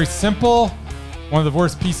week is very simple. One of the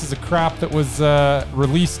worst pieces of crap that was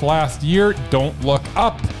released last year, Don't Look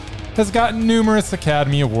Up, has gotten numerous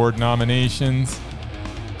Academy Award nominations.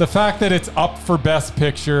 The fact that it's up for Best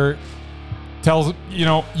Picture tells,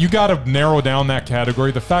 you got to narrow down that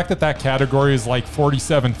category. The fact that that category is like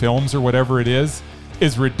 47 films or whatever it is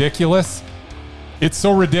ridiculous. It's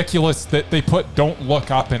so ridiculous that they put Don't Look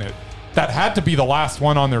Up in it. That had to be the last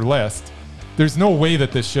one on their list. There's no way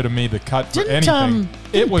that this should have made the cut for anything.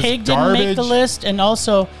 It was Pig garbage. didn't make the list, and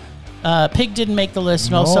also Pig didn't make the list,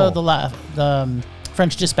 and also the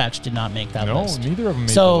French Dispatch did not make that list. No, neither of them made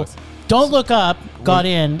the So list. Don't Look Up got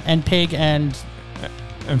in, and Pig and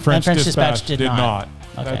French French Dispatch Dispatch did not.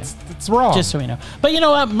 Okay. It's wrong. just so we know. But you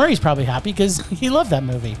know what? Murray's probably happy because he loved that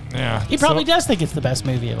movie. Yeah. He probably So- does think it's the best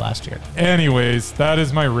movie of last year. Anyways, that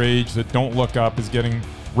is my rage that Don't Look Up is getting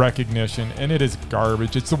recognition, and it is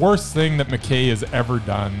garbage. It's the worst thing that McKay has ever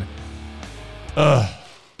done. Ugh.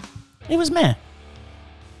 It was meh.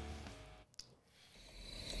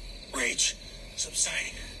 Rage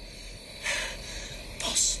subsiding.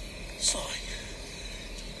 Pulse slowing.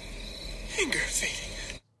 Anger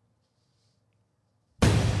fading.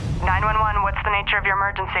 911, what's the nature of your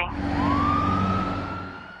emergency?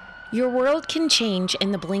 Your world can change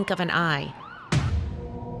in the blink of an eye.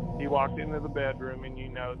 He walked into the bedroom and you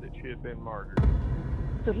know that she had been murdered.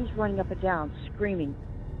 So he's running up and down, screaming,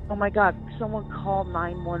 "Oh my God, someone call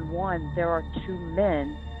 911. There are two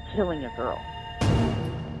men killing a girl."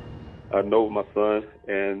 I know my son,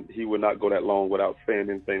 and he would not go that long without saying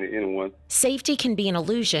anything to anyone. Safety can be an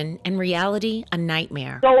illusion and reality a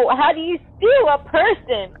nightmare. So how do you steal a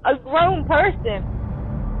person, a grown person?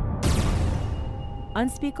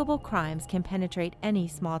 Unspeakable crimes can penetrate any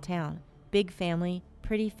small town, big family,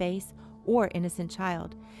 pretty face, or innocent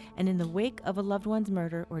child. And in the wake of a loved one's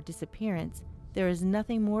murder or disappearance, there is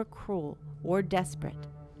nothing more cruel or desperate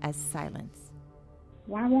as silence.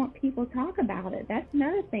 Why won't people talk about it? That's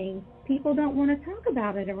another thing. People don't want to talk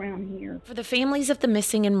about it around here. For the families of the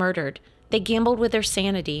missing and murdered, they gambled with their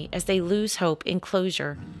sanity as they lose hope in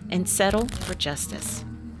closure and settle for justice.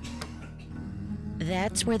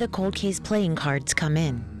 That's where the Cold Case playing cards come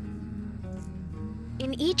in.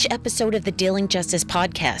 In each episode of the Dealing Justice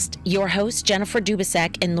podcast, your hosts Jennifer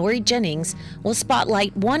Dubisak and Lori Jennings will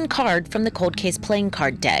spotlight one card from the Cold Case playing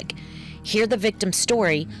card deck. Hear the victim's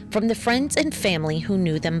story from the friends and family who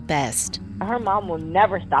knew them best. Her mom will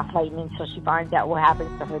never stop fighting until she finds out what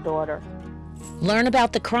happens to her daughter. Learn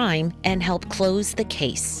about the crime and help close the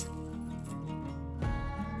case.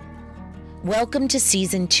 Welcome to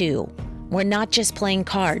Season 2. We're not just playing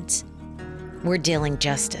cards, we're dealing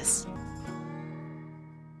justice.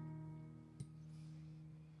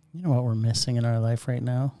 You know what we're missing in our life right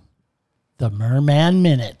now? The Merman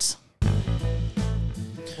Minute.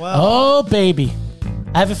 Well, Oh, baby.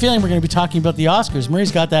 I have a feeling we're going to be talking about the Oscars.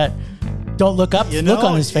 Murray's got that don't look up look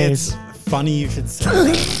on his face. It's funny you should say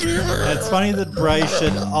that. It's funny that Bryce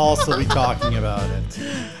should also be talking about it.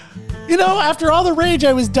 You know, after all the rage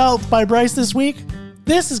I was dealt by Bryce this week,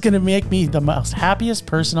 this is going to make me the most happiest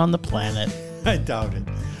person on the planet. I doubt it.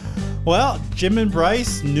 Well, Jim and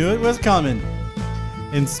Bryce knew it was coming.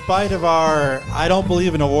 In spite of our I don't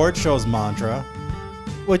believe in award shows mantra,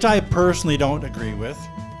 which I personally don't agree with,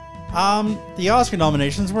 the Oscar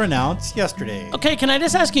nominations were announced yesterday. Okay, can I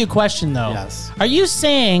just ask you a question, though? Yes. Are you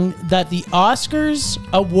saying that the Oscars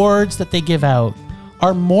awards that they give out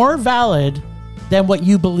are more valid than what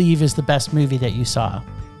you believe is the best movie that you saw?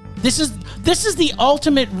 This is the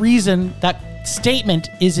ultimate reason that statement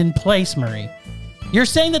is in place, Murray. You're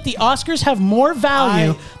saying that the Oscars have more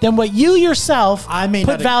value than what you yourself I may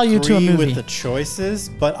put not value to a agree movie. with the choices,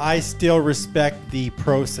 but I still respect the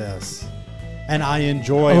process, and I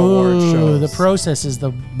enjoy award shows. The process is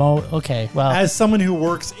the okay. Well, As someone who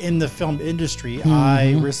works in the film industry,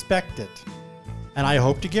 I respect it, and I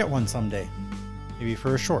hope to get one someday, maybe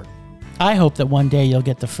for a short. I hope that one day you'll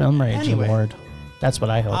get the Film Rage Anyway. Award. That's what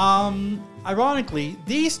I hope. Ironically,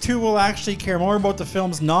 these two will actually care more about the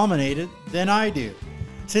films nominated than I do,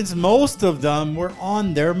 since most of them were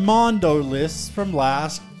on their Mondo lists from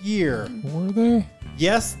last year. Were they?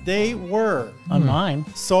 Yes, they were. On mine.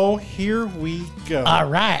 So here we go. All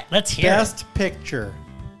right, let's hear Best Picture,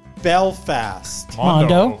 Belfast,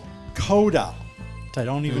 Mondo. Coda, which I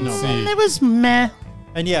don't even know about. it. It was meh.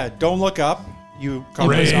 And yeah, Don't Look Up. You It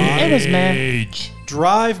was, it was meh. Rage.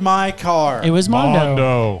 Drive My Car. It was Mondo.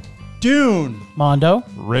 Mondo. Dune. Mondo.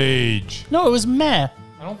 Rage. No, it was meh.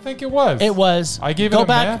 I don't think it was. It was. I gave it Go a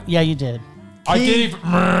back. meh? Yeah, you did. I gave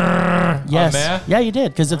a Yes. meh? Yeah, you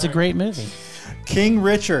did because it's a great movie. King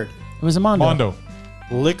Richard. It was a Mondo. Mondo.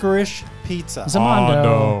 Licorice Pizza. It's a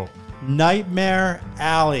Mondo. Nightmare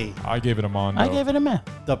Alley. I gave it a Mondo. I gave it a meh.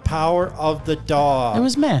 The Power of the Dog. It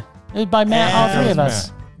was meh. It was by meh, all three of us.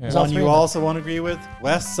 meh. It was all One three you of us. also won't agree with?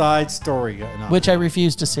 West Side Story. No. Which I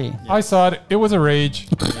refuse to see. I saw it. It was a rage.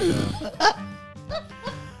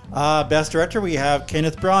 Best Director, we have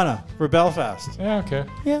Kenneth Branagh for Belfast. Yeah, okay.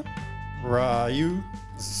 Yeah. Ryu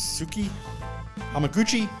Suki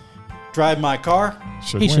Hamaguchi, Drive My Car.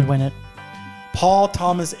 He should win it. Paul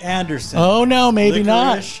Thomas Anderson. Oh, no, maybe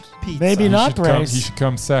not. Licorice Pizza. Maybe not, Bryce. He should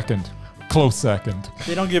come second. Close second.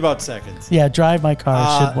 They don't give out seconds. Yeah, Drive My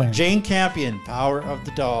Car should win. Jane Campion, Power of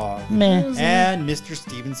the Dog. Meh. And Mr.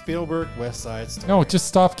 Steven Spielberg, West Side Story. No, just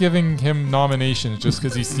stop giving him nominations just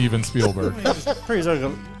because he's Steven Spielberg. Pretty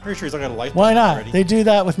sure he's not got a life. Why not? Already. They do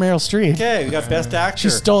that with Meryl Streep. Okay, we got Best Actor. She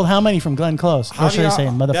stole how many from Glenn Close? Or should I say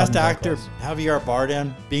motherfucking Best Glenn Actor, Close? Javier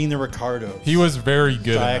Bardem, Being the Ricardos. He was very good.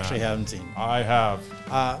 Which I in actually that. haven't seen. I have.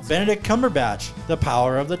 Benedict Cumberbatch, The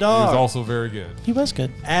Power of the He Dog. was also very good. He was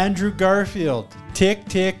good. Andrew Garfield, Tick,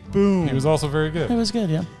 Tick, Boom. He was also very It good. was good,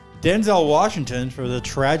 yeah. Denzel Washington for The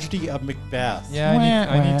Tragedy of Macbeth. Yeah,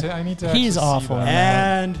 I need to. He's actually see awful. that.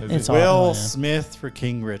 And It's Will awful, yeah. Smith for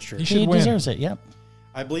King Richard. He should He win. deserves it, yep.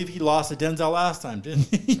 I believe he lost to Denzel last time, didn't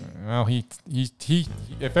he? Well, he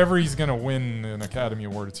if ever he's gonna win an Academy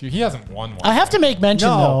Award, it's you. He hasn't won one. I have to make mention,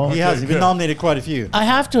 No, though. he Okay, hasn't. He's been good. nominated quite a few. I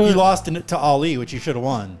have to. He lost to Ali, which he should have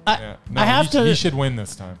won. Yeah. No, I have he, to. He should win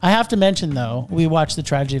this time. I have to mention, though, we watched The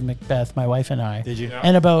Tragedy of Macbeth, my wife and I. Did you? Yeah.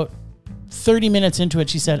 And about 30 minutes into it,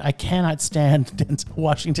 she said, I cannot stand Denzel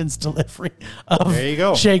Washington's delivery of There you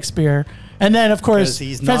go. Shakespeare. And then, of course, 'Cause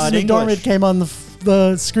he's Frances not McDormand English. came on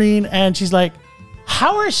the screen, and she's like,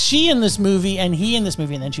 how are she in this movie and he in this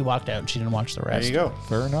movie? And then she walked out and she didn't watch the There rest. you go.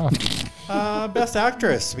 Fair enough. Best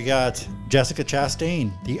Actress, we got Jessica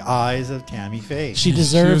Chastain, The Eyes of Tammy Faye. She was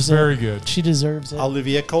deserves it. very good. She deserves it.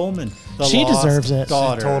 Olivia Colman, The She Lost deserves it.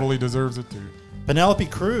 Daughter. Totally deserves it too. Penelope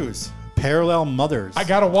Cruz, Parallel Mothers. I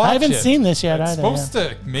gotta watch it. I haven't seen this yet It's either. supposed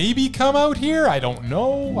to maybe come out here. I don't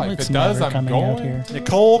know. If It's it does, never I'm coming going. out here.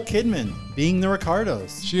 Nicole Kidman, Being the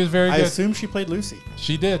Ricardos. She is very I good. assume she played Lucy.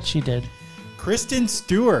 She did. She did. Kristen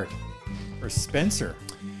Stewart for Spencer.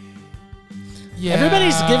 Yeah.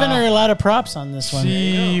 Everybody's given her a lot of props on this one.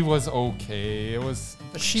 She was okay. It was.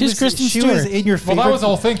 She's Kristen She was Stewart. in your Well, favorite. that was the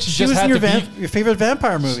whole thing. She just was had in your, to be- your favorite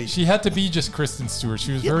vampire movie. She had to be just Kristen Stewart.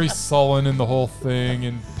 She was very sullen in the whole thing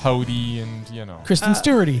and pouty and Kristen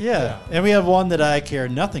Stewarty. Yeah. And we have one that I care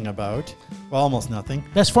nothing about. Well, almost nothing.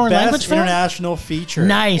 Best foreign language film? international feature.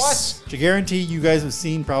 Nice. To guarantee you guys have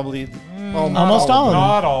seen probably Almost all of them.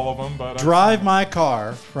 Not all of them, but Drive My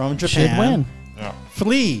Car from Japan. Should win. Yeah.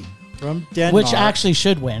 Flee from Denmark. Which actually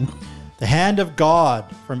should win. The Hand of God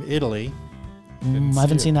from Italy. I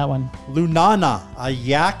haven't seen that one. Lunana, a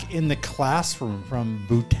yak in the classroom from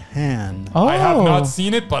Bhutan. Oh, I have not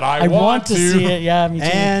seen it, but I want to see it. Yeah, me too.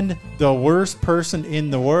 And The Worst Person in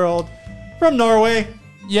the World from Norway.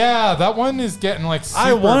 Yeah, that one is getting like. Super,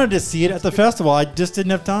 I wanted to see it at the festival. I just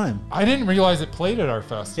didn't have time. I didn't realize it played at our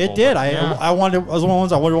festival. It did. but yeah. I wanted. It was one of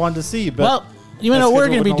the ones I wanted to see. But well, you know what we're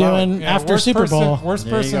going to be doing Yeah, after worst Super person- Bowl. Worst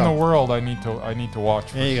There you person in go. the world. I need to watch.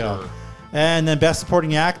 For there you sure. go. And then Best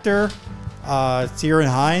Supporting Actor, Ciarán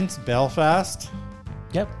Hinds, Belfast.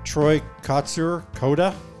 Yep. Troy Kotsur,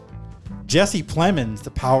 Coda. Jesse Plemons,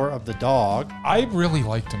 The Power of the Dog. I really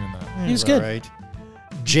liked him in that. He was good. Right.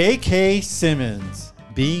 J.K. Simmons,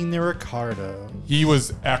 Being the Ricardo. He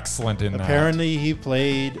was excellent in that. Apparently, he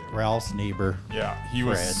played Ralph's neighbor. Yeah, he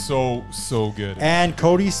was Fred. so good. And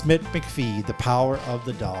Cody Smith McPhee, The Power of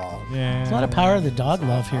the Dog. Yeah. There's a lot of Power of the Dog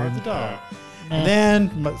love Power here. of the Dog. Eh. And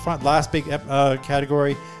then last big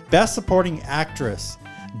category, Best Supporting Actress,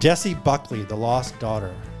 Jessie Buckley, The Lost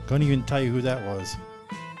Daughter. Couldn't even tell you who that was.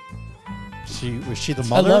 Was she the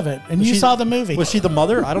mother? love it. And Was you she- saw the movie. Was she the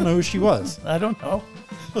mother? I don't know who she was. I don't know.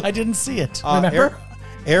 I didn't see it. Remember?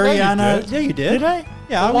 Ariana. did. Yeah, you did. Did I?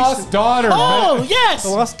 Yeah, The Lost Daughter. Oh, man. yes. The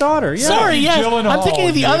Lost Daughter. Yeah. Sorry, yes. Gyllenhaal, I'm thinking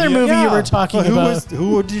of the dude. other movie you Yeah. were talking But who about.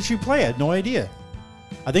 who did she play? I had no idea.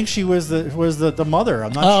 I think she was the mother.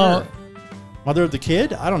 I'm not Oh. sure. Mother of the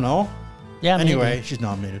kid? I don't know. Yeah, maybe. Anyway, she's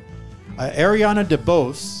nominated. Ariana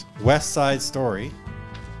DeBose, West Side Story.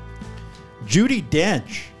 Judi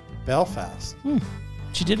Dench, Belfast.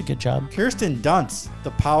 She did a good job. Kirsten Dunst,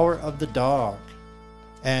 The Power of the Dog.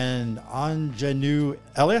 And Anjanou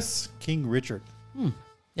Ellis, King Richard.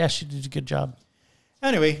 Yeah, she did a good job.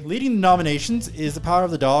 Anyway, leading the nominations is The Power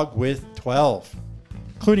of the Dog with 12,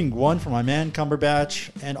 including one for my man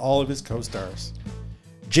Cumberbatch and all of his co-stars.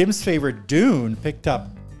 Jim's favorite Dune picked up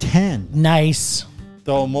 10, Nice.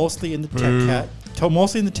 though mostly in the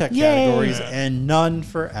mostly in the tech Yay. categories, and none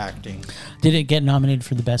for acting. Did it get nominated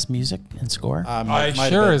for the best music and score? I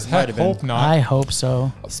sure as heck hope not. I hope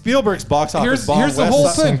so. Spielberg's box office bomb. Here's the whole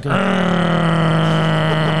thing.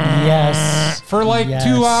 Yes. For like Yes.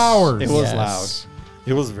 2 hours. It was Yes. loud.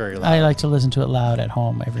 It was very loud. I like to listen to it loud at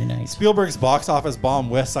home every night. Spielberg's box office bomb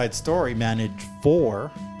West Side Story managed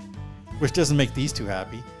 4, which doesn't make these two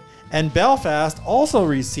happy. And Belfast also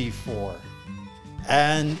received 4.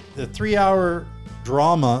 And the 3-hour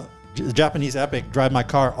drama, Japanese epic Drive My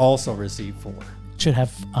Car, also received 4. Should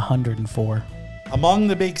have 104. Among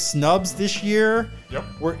the big snubs this year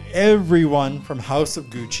were everyone from House of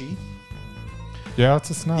Gucci. Yeah, it's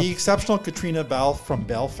a snub. The exceptional Katrina Balfe from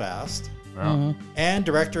Belfast. And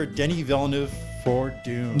director Denis Villeneuve for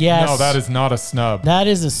Dune. Yes. No, that is not a snub. That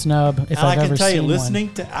is a snub if And I've I ever can tell you, seen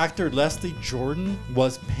listening to actor Leslie Jordan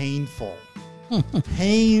was painful.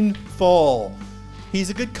 Painful. He's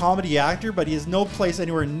a good comedy actor, but he has no place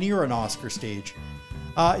anywhere near an Oscar stage.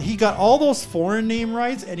 He got all those foreign name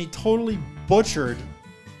rights, and he totally butchered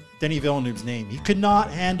Denis Villeneuve's name. He could not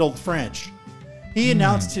handle French. He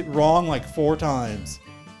announced it wrong like 4 times.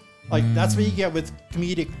 Like, that's what you get with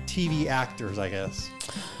comedic TV actors, I guess.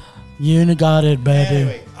 You got it, baby.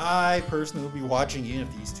 Anyway, I personally will be watching even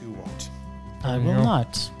if these two won't. I will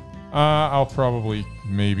not. I'll probably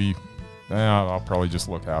I'll probably just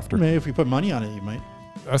look after. Maybe if we put money on it, you might.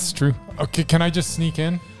 That's true. Okay, can I just sneak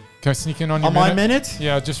in? Can I sneak in on your On my minute?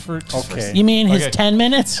 Yeah, just for. Okay. You mean his 10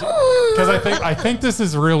 minutes? Because I think this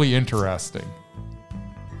is really interesting.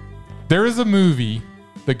 There is a movie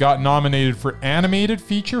that got nominated for animated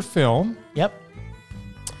feature film. Yep.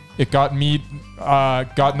 It got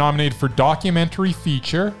nominated for documentary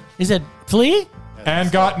feature. Is it Flea?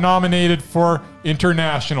 And got nominated for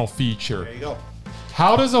international feature. There you go.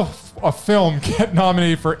 How does a film get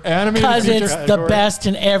nominated for animated Because feature? it's the best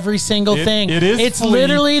in every single thing. It is. It's Flea.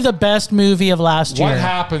 literally the best movie of last year. What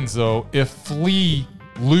happens though if Flea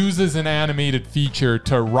loses an animated feature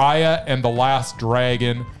to Raya and the Last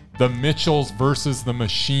Dragon, The Mitchells versus the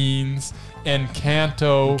Machines, and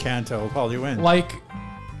Encanto? Encanto will probably win. Like,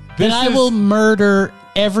 Then I will murder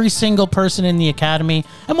every single person in the Academy,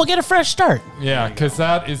 and we'll get a fresh start. Yeah, because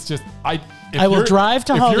that is just I will drive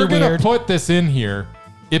to If you're gonna Hollywood. put this in here,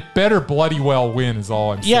 it better bloody well win. Is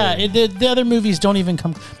all I'm Yeah, saying. the other movies don't even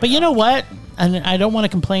come. But you know what? And I don't want to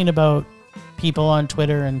complain about people on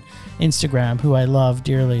Twitter and Instagram who I love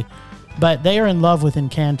dearly, but they are in love with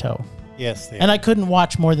Encanto. Yes, they And are. I couldn't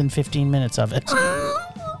watch more than 15 minutes of it.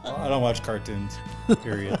 I don't watch cartoons,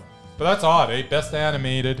 period. But that's odd, eh? Best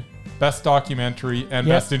animated, best documentary, and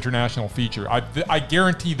Yep. best international feature. I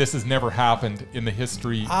guarantee this has never happened in the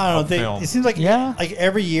history I don't of know. film. It seems like like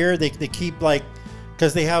every year they keep like,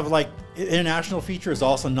 because they have like international feature is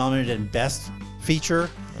also nominated in best feature,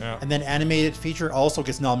 Yeah. and then animated feature also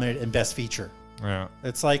gets nominated in best feature. Yeah.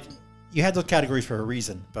 It's like you had those categories for a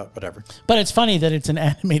reason, but whatever. But it's funny that it's an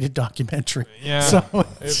animated documentary. Yeah. So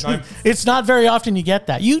it's not very often you get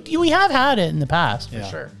that. We have had it in the past, for Yeah.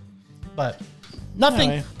 sure. But nothing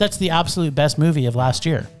Anyway. that's the absolute best movie of last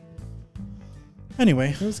year.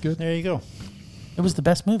 Anyway, it was good. There you go. It was the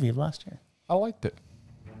best movie of last year. I liked it.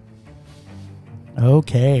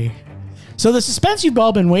 Okay. So the suspense you've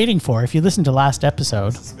all been waiting for, if you listened to last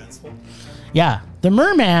episode. Yeah. The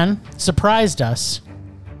Merman surprised us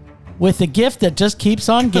with a gift that just keeps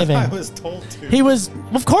on giving. I was told to. He was,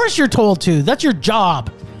 of course you're told to. That's your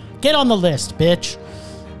job. Get on the list, bitch.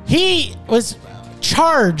 He was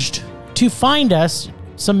charged to find us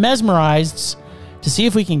some mesmerizeds to see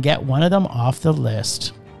if we can get one of them off the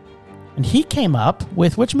list. And he came up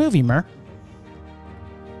with which movie, Mer?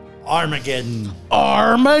 Armageddon.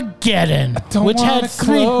 Armageddon. Which had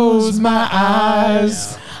close my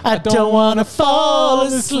eyes. I don't want to fall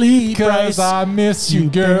asleep, Cause I miss you,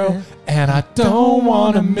 girl, and I don't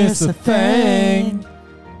want to miss a thing.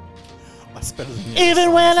 That's better than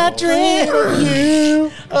Even when I dream of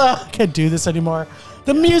you. Oh, I can't do this anymore.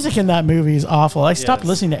 The music in that movie is awful. I stopped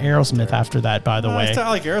listening to Aerosmith after that, by the way. It's not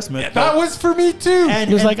like Aerosmith. That was for me too.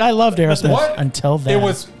 He was like, I loved Aerosmith What? until then.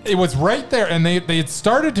 It was right there, and they had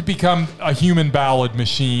started to become a human ballad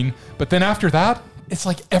machine, but then after that, it's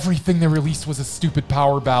like everything they released was a stupid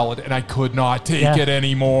power ballad, and I could not take it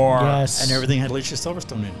anymore. Yes. And everything had Alicia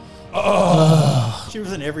Silverstone in it. She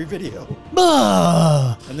was in every video.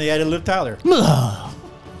 And they added Liv Tyler.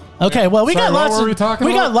 Okay, well, we Sorry, got what lots. were we talking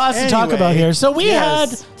we got about? lots to talk about here. So we had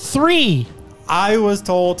 3. I was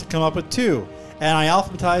told to come up with 2, and I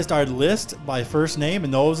alphabetized our list by first name,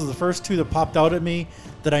 and those are the first 2 that popped out at me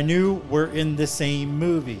that I knew were in the same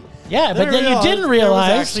movie. Yeah, but I then you didn't there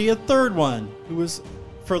realize. was actually a third one who was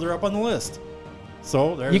further up on the list.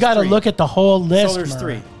 So there's You got to three. look at the whole list. So there's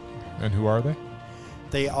Murray. 3. And who are they?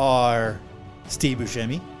 They are Steve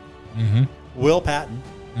Buscemi, Mm-hmm. Will Patton,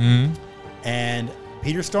 Mm-hmm. and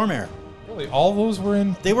Peter Stormare. Really, all those were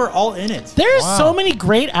in. They were all in it. There's Wow. so many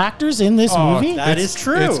great actors in this movie. That is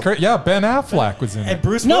true. It's great. Yeah, Ben Affleck was in And it.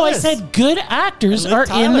 Bruce No, I Willis. said good actors And Liv are in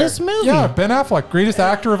Tyler. this movie. Yeah, Ben Affleck, greatest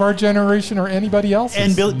actor of our generation or anybody else's.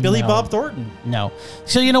 And Billy No. Bob Thornton. No.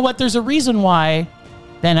 So you know what? There's a reason why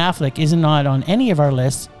Ben Affleck is not on any of our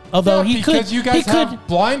lists. Although Yeah, he could, because you guys he have could,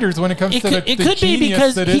 blinders when it comes it to could, the it could be genius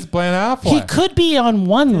because that he, is Ben Affleck. he could be on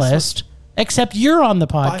one list, except you're on the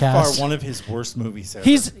By far podcast. one of his worst movies ever.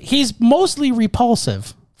 He's mostly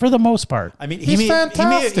repulsive for the most part. I mean, He's he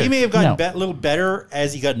fantastic. may have gotten No. a little better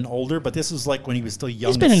as he gotten older, but this was like when he was still young.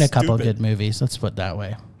 He's been in and a couple of stupid. good movies. Let's put it that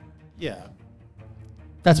way. Yeah.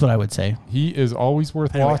 That's what I would say. He is always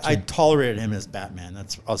worth Anyway, watching. I tolerated him as Batman.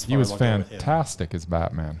 That's as He far was as I'll go with him. fantastic as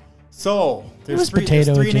Batman. So It there's was three,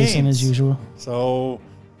 potato there's 3 Jason names. as usual. So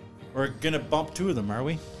we're gonna bump 2 of them, are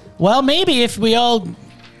we? Well, maybe if we all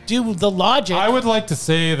do the logic. I would like to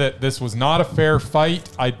say that this was not a fair fight.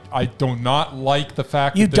 I do not like the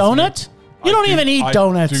fact You that this donut? You don't even eat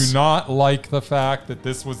donuts. I do not like the fact that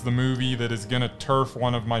this was the movie that is going to turf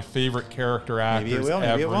one of my favorite character actors Maybe it will,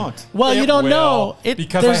 maybe it ever. won't. Well, you It don't will, know.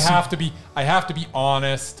 because I have to be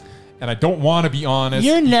honest, and I don't want to be honest.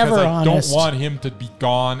 You're because never I honest. don't want him to be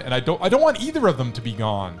gone, and I don't want either of them to be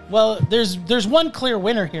gone. Well, there's one clear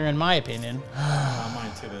winner here, in my opinion. Mine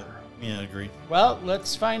too, but yeah, I agree. Well,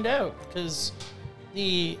 let's find out because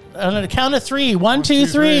on a count of 3, 1, 2,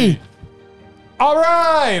 3. All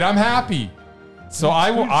right, I'm happy. So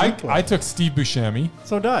I took Steve Buscemi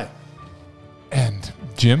So die. and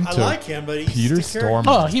Jim I took like him, but he's Peter just a character.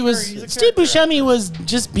 Stormare. Oh, he was He's a Steve character Buscemi was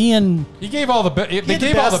just being. He gave all the they had the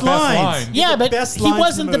gave all the best best lines. lines. Yeah, the but best he lines in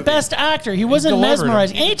wasn't the the movie. best actor. He wasn't delivered 'em.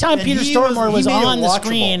 mesmerizing. Anytime And Peter he Stormare was made it on the watchable.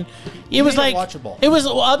 screen, He it was made it like watchable. it was.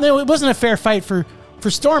 No, it wasn't a fair fight for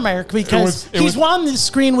Stormare because It he's was- on the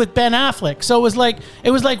screen with Ben Affleck. So it was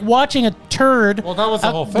like watching a turd. Well, that was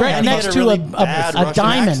the whole thing. right And he next had to really a bad Russian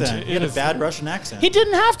diamond. accent. He had a bad Russian accent. He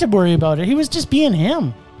didn't have to worry about it. He was just being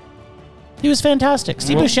him. He was fantastic.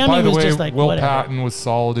 Steve By Buscemi the was way, just like Will whatever. Patton was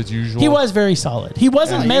solid as usual. He was very solid. He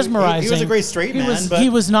wasn't Yeah, mesmerizing. he was a great straight man, but he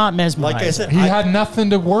was not mesmerizing. Like I said, He had nothing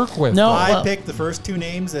to work with. No. I well- picked the first 2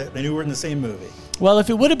 names that I knew were in the same movie. Well, if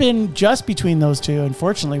it would have been just between those two,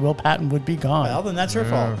 unfortunately, Will Patton would be gone. Well, then that's your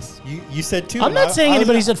fault. You said 2. I'm and not saying I was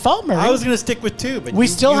anybody's gonna- at fault, Murray. I was going to stick with 2, but We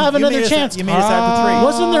still have another made us- chance. You made us out to 3.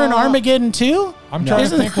 Wasn't there an Armageddon too? I'm trying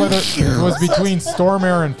Isn't- to think whether it was between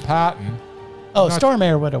Stormare and Patton. Oh, not-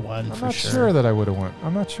 Stormare would have won I'm for not sure. sure that I would have won.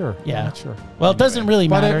 I'm not sure. Yeah. I'm not sure. Well, it doesn't really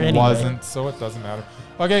But matter it anyway. wasn't, so it doesn't matter.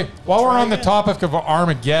 Okay, while we're on the topic of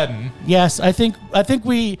Armageddon, Yes, I think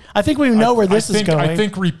we know where this is going. I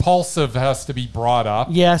think repulsive has to be brought up.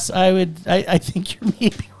 Yes, I think you're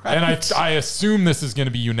maybe right. And I assume this is going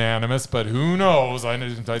to be unanimous, but who knows? I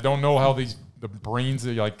don't know how the brains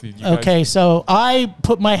are like. You guys- Okay, so I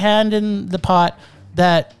put my hand in the pot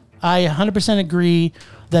that I 100% agree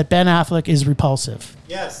that Ben Affleck is repulsive.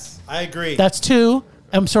 Yes, I agree. That's 2.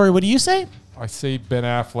 I'm sorry, what do you say? I say Ben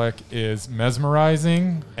Affleck is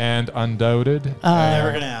mesmerizing and undoubted. Never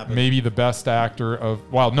and gonna happen. Maybe the best actor of.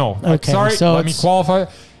 Well, no. Okay, Sorry, so let me it's- qualify.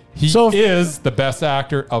 He So if- is the best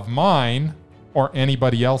actor of mine or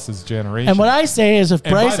anybody else's generation. And what I say is if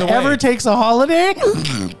And by Bryce the way- ever takes a holiday,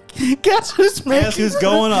 guess who's making Guess who's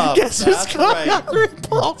going up? Guess who's That's going right. up?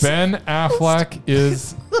 Repulsive. Ben Affleck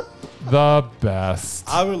is the best.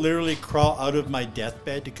 I would literally crawl out of my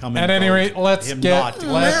deathbed to come. At and any vote rate, let's him get not to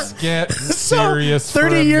win. serious So, for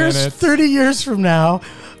a minute. 30 years from now,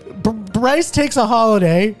 Bryce takes a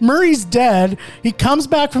holiday. Murray's dead. He comes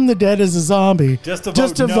back from the dead as a zombie. Just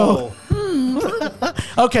to vote.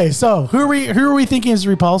 Okay, so who are we thinking is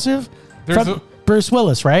repulsive? There's From a- Bruce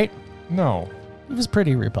Willis, right? No. He was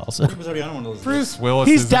pretty repulsive. He was already on one of those Bruce Willis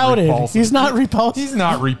He's isn't doubted. repulsive. He's not repulsive. He's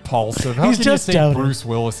not repulsive. How He's can just you say doubted. Bruce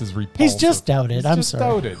Willis is repulsive? He's just doubted. He's I'm just sorry.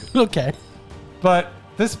 doubted. Okay. But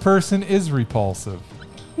this person is repulsive.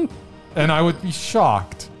 And I would be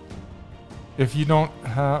shocked if you don't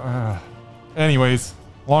have... anyways,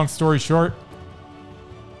 long story short,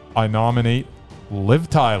 I nominate Liv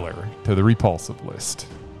Tyler to the repulsive list.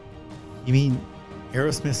 You mean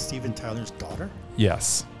Aerosmith Steven Tyler's daughter?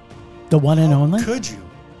 Yes. The one and only? Could you?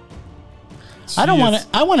 I don't She want is- to.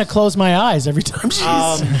 I want to close my eyes every time she's.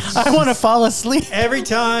 I want to fall asleep. Every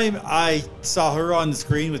time I saw her on the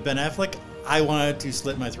screen with Ben Affleck, I wanted to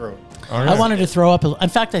slit my throat. All right. I wanted to throw up. In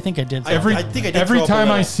fact, I think I did. Every, I think I did every throw up a time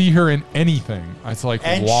I little. see her in anything, it's like,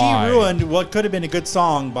 And why? she ruined what could have been a good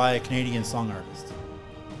song by a Canadian song artist.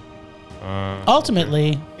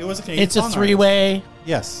 Ultimately, It was a Canadian it's a songwriter. three-way.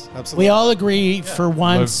 Yes, absolutely. We all agree for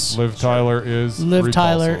once. Liv Tyler is Liv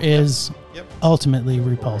Tyler repulsive. is Yep. ultimately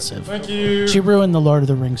repulsive. Thank you. She ruined the Lord of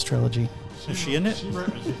the Rings trilogy. Is she in it? She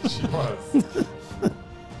was.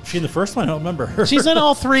 She in the first one? I don't remember her. She's in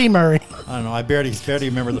all three, Murray. I don't know. I barely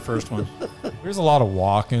remember the first one. There's a lot of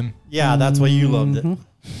walking. Yeah, that's why you loved it.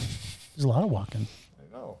 There's a lot of walking.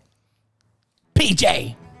 I know.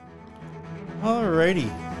 PJ. Alrighty.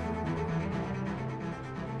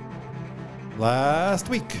 Last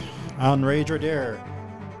week on Rage or Dare,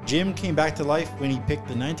 Jim came back to life when he picked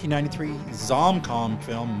the 1993 Zomcom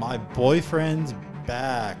film My Boyfriend's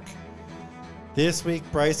Back. This week,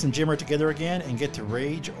 Bryce and Jim are together again and get to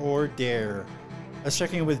Rage or Dare. Let's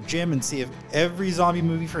check in with Jim and see if every zombie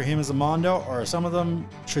movie for him is a mondo or some of them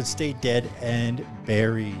should stay dead and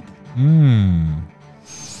buried.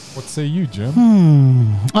 What say you, Jim?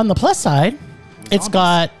 On the plus side, it's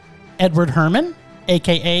got Edward Herman,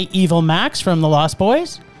 a.k.a. Evil Max from The Lost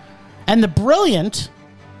Boys, and the brilliant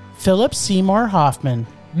Philip Seymour Hoffman,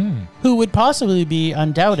 who would possibly be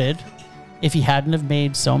undoubted if he hadn't have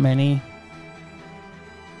made so many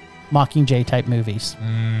Mockingjay type movies.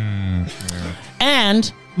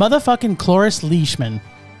 And motherfucking Cloris Leachman,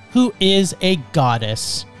 who is a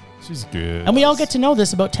goddess. She's good. And we all get to know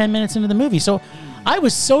this about 10 minutes into the movie. So I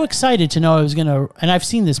was so excited to know I was going to, and I've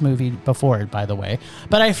seen this movie before, by the way,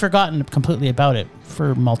 but I've forgotten completely about it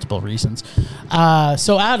for multiple reasons.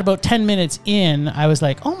 So at about 10 minutes in, I was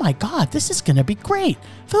like, oh my God, this is going to be great.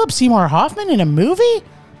 Philip Seymour Hoffman in a movie?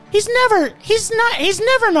 He's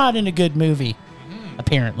never not in a good movie,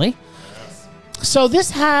 apparently. So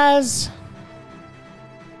this has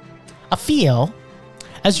a feel,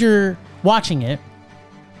 as you're watching it,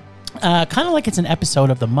 kind of like it's an episode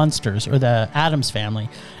of the Munsters or the Addams Family,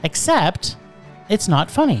 except it's not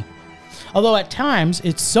funny. Although at times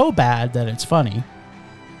it's so bad that it's funny.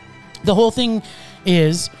 The whole thing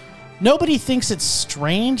is nobody thinks it's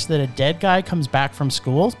strange that a dead guy comes back from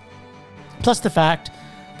school. Plus the fact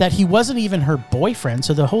that he wasn't even her boyfriend,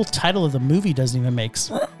 so the whole title of the movie doesn't even make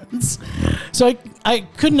sense. So I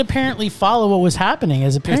couldn't apparently follow what was happening,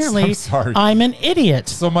 as apparently I'm sorry. I'm an idiot.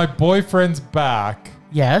 So my boyfriend's back.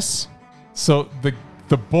 Yes. So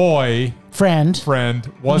the boy friend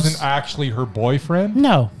wasn't actually her boyfriend?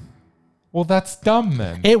 No. Well, that's dumb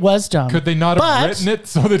then. It was dumb. Could they not have written it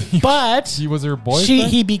so that he was her boyfriend?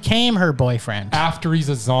 He became her boyfriend. After he's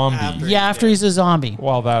a zombie. After he's a zombie.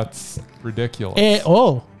 Well, that's ridiculous.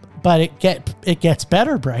 But it gets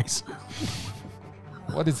better, Bryce.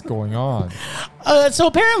 What is going on? So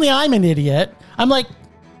apparently I'm an idiot. I'm like,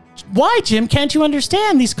 why, Jim? Can't you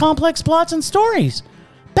understand these complex plots and stories?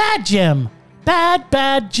 Bad Jim.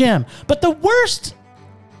 Bad Jim. But the worst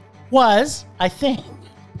was, I think,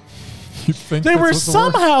 they were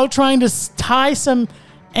somehow trying to tie some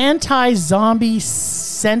anti-zombie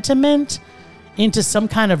sentiment into some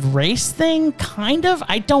kind of race thing, kind of.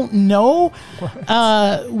 I don't know.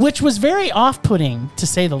 Which was very off-putting, to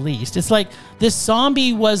say the least. It's like this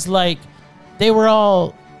zombie was like, they were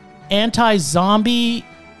all anti-zombie.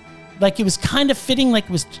 Like it was kind of fitting, like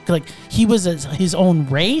it was like he was his own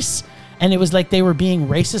race, and it was like they were being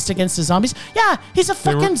racist against the zombies. Yeah, he's a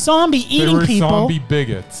fucking zombie eating people. They were zombie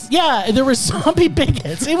bigots. Yeah, there were zombie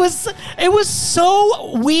bigots. It was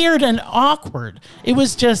so weird and awkward. It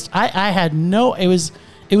was just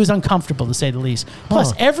it was uncomfortable, to say the least.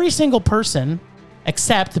 Plus, every single person,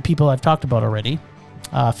 except the people I've talked about already,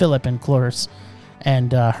 Philip and Cloris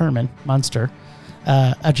and Herman Munster,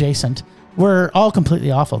 adjacent, were all completely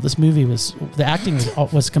awful. This movie the acting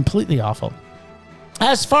was completely awful.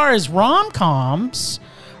 As far as rom-coms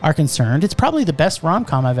are concerned, it's probably the best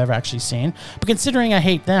rom-com I've ever actually seen. But considering I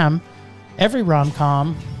hate them, every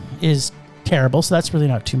rom-com is terrible, so that's really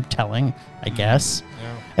not too telling, I guess.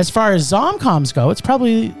 Yeah. As far as zom-coms go, it's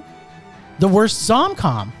probably the worst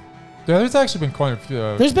zom-com. Yeah, there's actually been quite a few.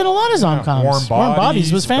 There's been a lot of zom-coms. Warm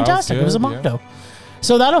Bodies was fantastic. It was a motto. Yeah.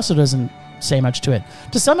 So that also doesn't say much to it.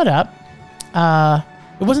 To sum it up,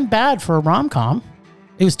 it wasn't bad for a rom-com.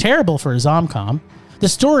 It was terrible for a zom-com. The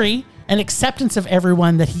story and acceptance of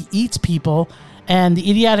everyone that he eats people and the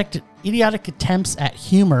idiotic attempts at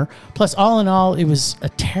humor. Plus, all in all, it was a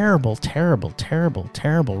terrible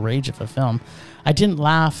rage of a film. I didn't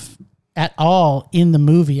laugh at all in the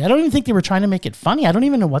movie. I don't even think they were trying to make it funny. I don't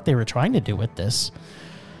even know what they were trying to do with this.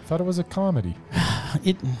 I thought it was a comedy.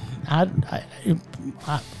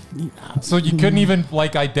 So you couldn't even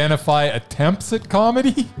identify attempts at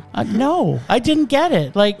comedy? No, I didn't get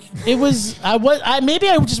it. It was maybe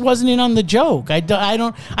I just wasn't in on the joke. I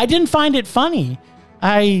didn't find it funny.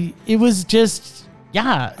 It was just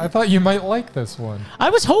Yeah. I thought you might like this one. I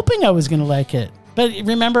was hoping I was going to like it. But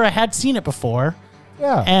remember, I had seen it before.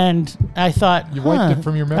 Yeah. And I thought, You wiped it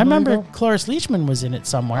from your memory, I remember though? Cloris Leachman was in it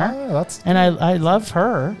somewhere. That's and I love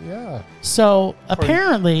her. Yeah. So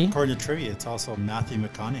apparently, according to trivia, it's also Matthew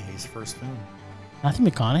McConaughey's first film. Matthew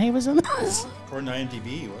McConaughey was in this? According to IMDb,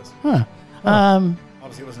 he was. Huh.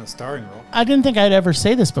 Obviously, it wasn't a starring role. I didn't think I'd ever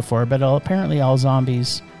say this before, but apparently all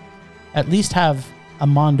zombies at least have a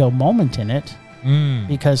Mondo moment in it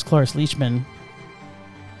because Cloris Leachman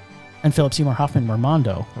and Philip Seymour Hoffman were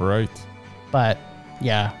Mondo. Right. But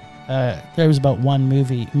yeah, there was about 1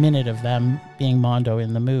 minute of them being Mondo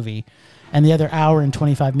in the movie, and the other hour and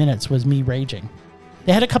 25 minutes was me raging.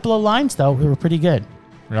 They had a couple of lines though that were pretty good.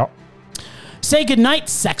 Yep. Say goodnight,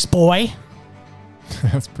 sex boy.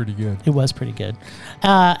 That's pretty good. It was pretty good.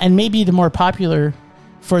 And maybe the more popular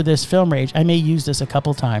for this film rage, I may use this a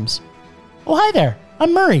couple times. Oh, hi there.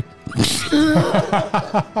 I'm Murray.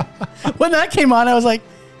 When that came on, I was like,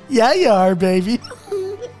 yeah, you are, baby.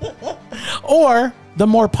 Or the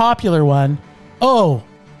more popular one, oh,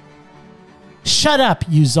 shut up,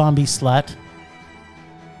 you zombie slut.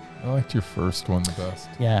 I liked your first one the best.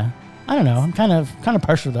 Yeah. I don't know. I'm kind of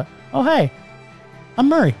partial to that. Oh, hey, I'm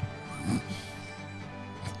Murray.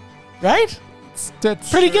 Right? That's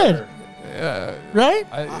pretty good. Right?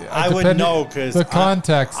 I would know because the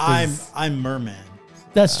context is... I'm Merman.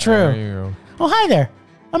 That's true. There you go. Oh, hi there.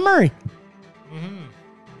 I'm Murray.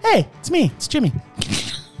 Hey, it's me. It's Jimmy.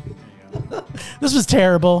 This was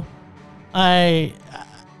terrible. It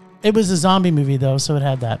was a zombie movie though, so it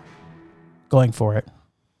had that going for it.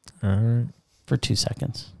 All right. For 2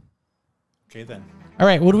 seconds. Okay then. All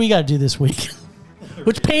right, what do we got to do this week?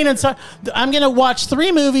 Which pain and I'm going to watch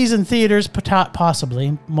 3 movies in theaters,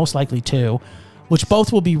 possibly, most likely 2, which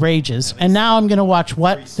both will be rages. And now I'm going to watch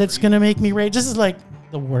what that's going to make me rage. This is like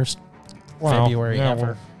the worst February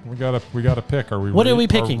ever. Well, we gotta pick. Are we? What are we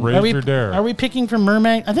picking? Rage or dare? Are we picking from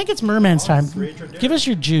Merman? I think it's Merman's time. Give us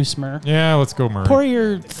your juice, Mer. Yeah, let's go, Mer. Pour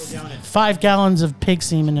your 5 gallons of pig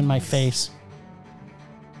semen in my face.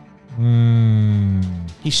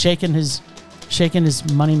 He's shaking his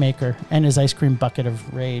moneymaker and his ice cream bucket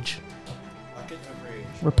of rage. Bucket of rage.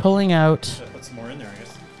 We're pulling out. Should put some more in there, I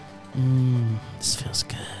guess. This feels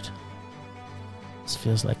good. This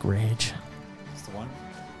feels like rage. That's the one.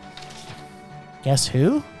 Guess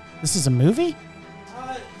Who? This is a movie?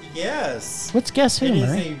 Yes. What's Guess Who, It is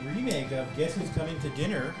Murray? a remake of Guess Who's Coming to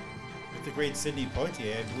Dinner with the great Sidney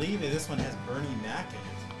Poitier. I believe that this one has Bernie Mac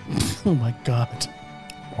in it. Oh my god.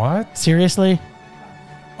 What? Seriously?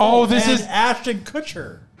 Oh, this and is Ashton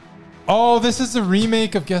Kutcher. Oh, this is a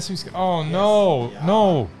remake of Guess Who's. Oh no, Yeah.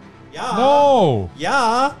 no, Yeah. no,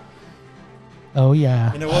 Yeah. Oh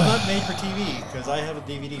yeah. And it was not made for TV because I have a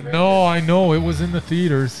DVD. Right no! I know it was in the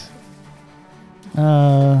theaters.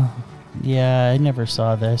 Yeah, I never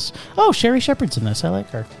saw this. Oh, Sherry Shepherd's in this. I like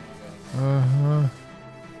her.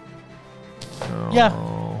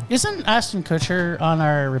 Yeah. Isn't Ashton Kutcher on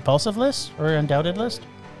our repulsive list or undoubted list?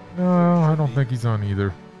 No, I don't think he's on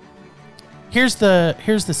either. Here's the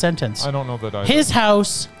sentence. I don't know that I. His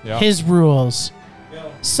house, Yeah. his rules.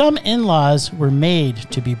 Some in-laws were made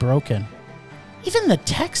to be broken. Even the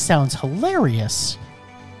text sounds hilarious.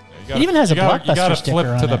 You It even has a you Blockbuster gotta sticker flip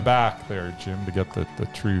on to the it. back there, Jim, to get the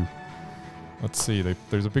true. Let's see.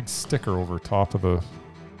 There's a big sticker over top of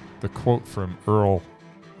the quote from Earl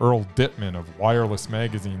Dittman of Wireless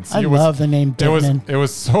Magazine. See, I love the name Dittman. It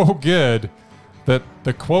was so good that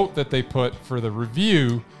the quote that they put for the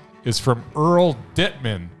review is from Earl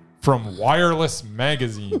Dittman from Wireless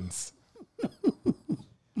Magazines.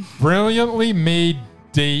 Brilliantly made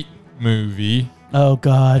date movie. Oh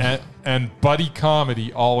God. And buddy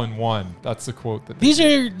comedy all in one. That's the quote that These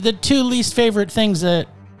are the 2 least favorite things that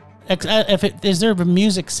is there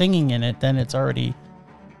music singing in it, then it's already.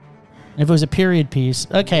 If it was a period piece,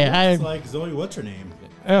 okay. It's like Zoe, what's her name?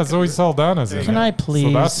 Yeah, Zoe Saldana's in it. Can I please?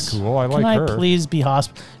 So that's cool. I like her. Can I please be Can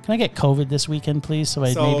I get COVID this weekend, please? So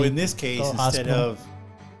maybe in this case, go to instead hospital? of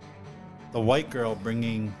the white girl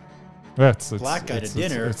bringing It's black guy to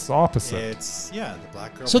dinner, It's opposite. It's the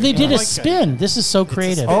black girl. So they bringing did a white guy to spin. dinner. This is so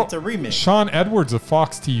creative. It's a remix. Sean Edwards of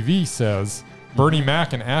Fox TV says Bernie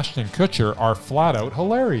Mac and Ashton Kutcher are flat out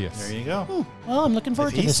hilarious. There you go. Well, I'm looking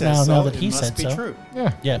forward If to he this says now so, that it he must said be so. true.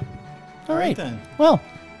 Yeah. Yeah. All right. then. Well,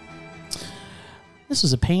 This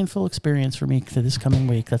was a painful experience for me for this coming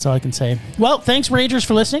week. That's all I can say. Well, thanks, Ragers,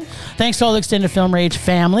 for listening. Thanks to all the extended Film Rage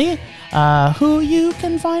family, who you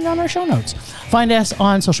can find on our show notes. Find us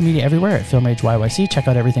on social media everywhere at Film Rage YYC. Check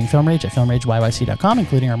out everything Film Rage at filmrageyyc.com,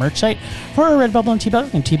 including our merch site for Redbubble and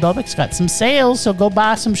T-Belvic. And T-Belvic's got some sales, so go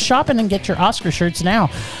buy some shopping and get your Oscar shirts now.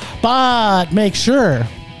 But make sure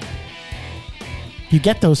you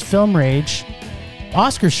get those Film Rage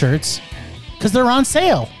Oscar shirts because they're on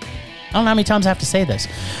sale. I don't know how many times I have to say this.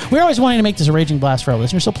 We're always wanting to make this a raging blast for our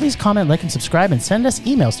listeners, so please comment, like, and subscribe, and send us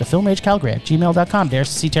emails to filmragecalgary@gmail.com. Dares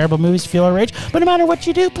to see terrible movies to feel our rage, but no matter what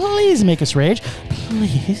you do, please make us rage.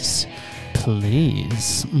 Please.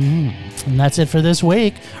 Please. And that's it for this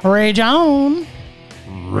week. Rage on.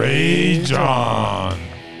 Rage on.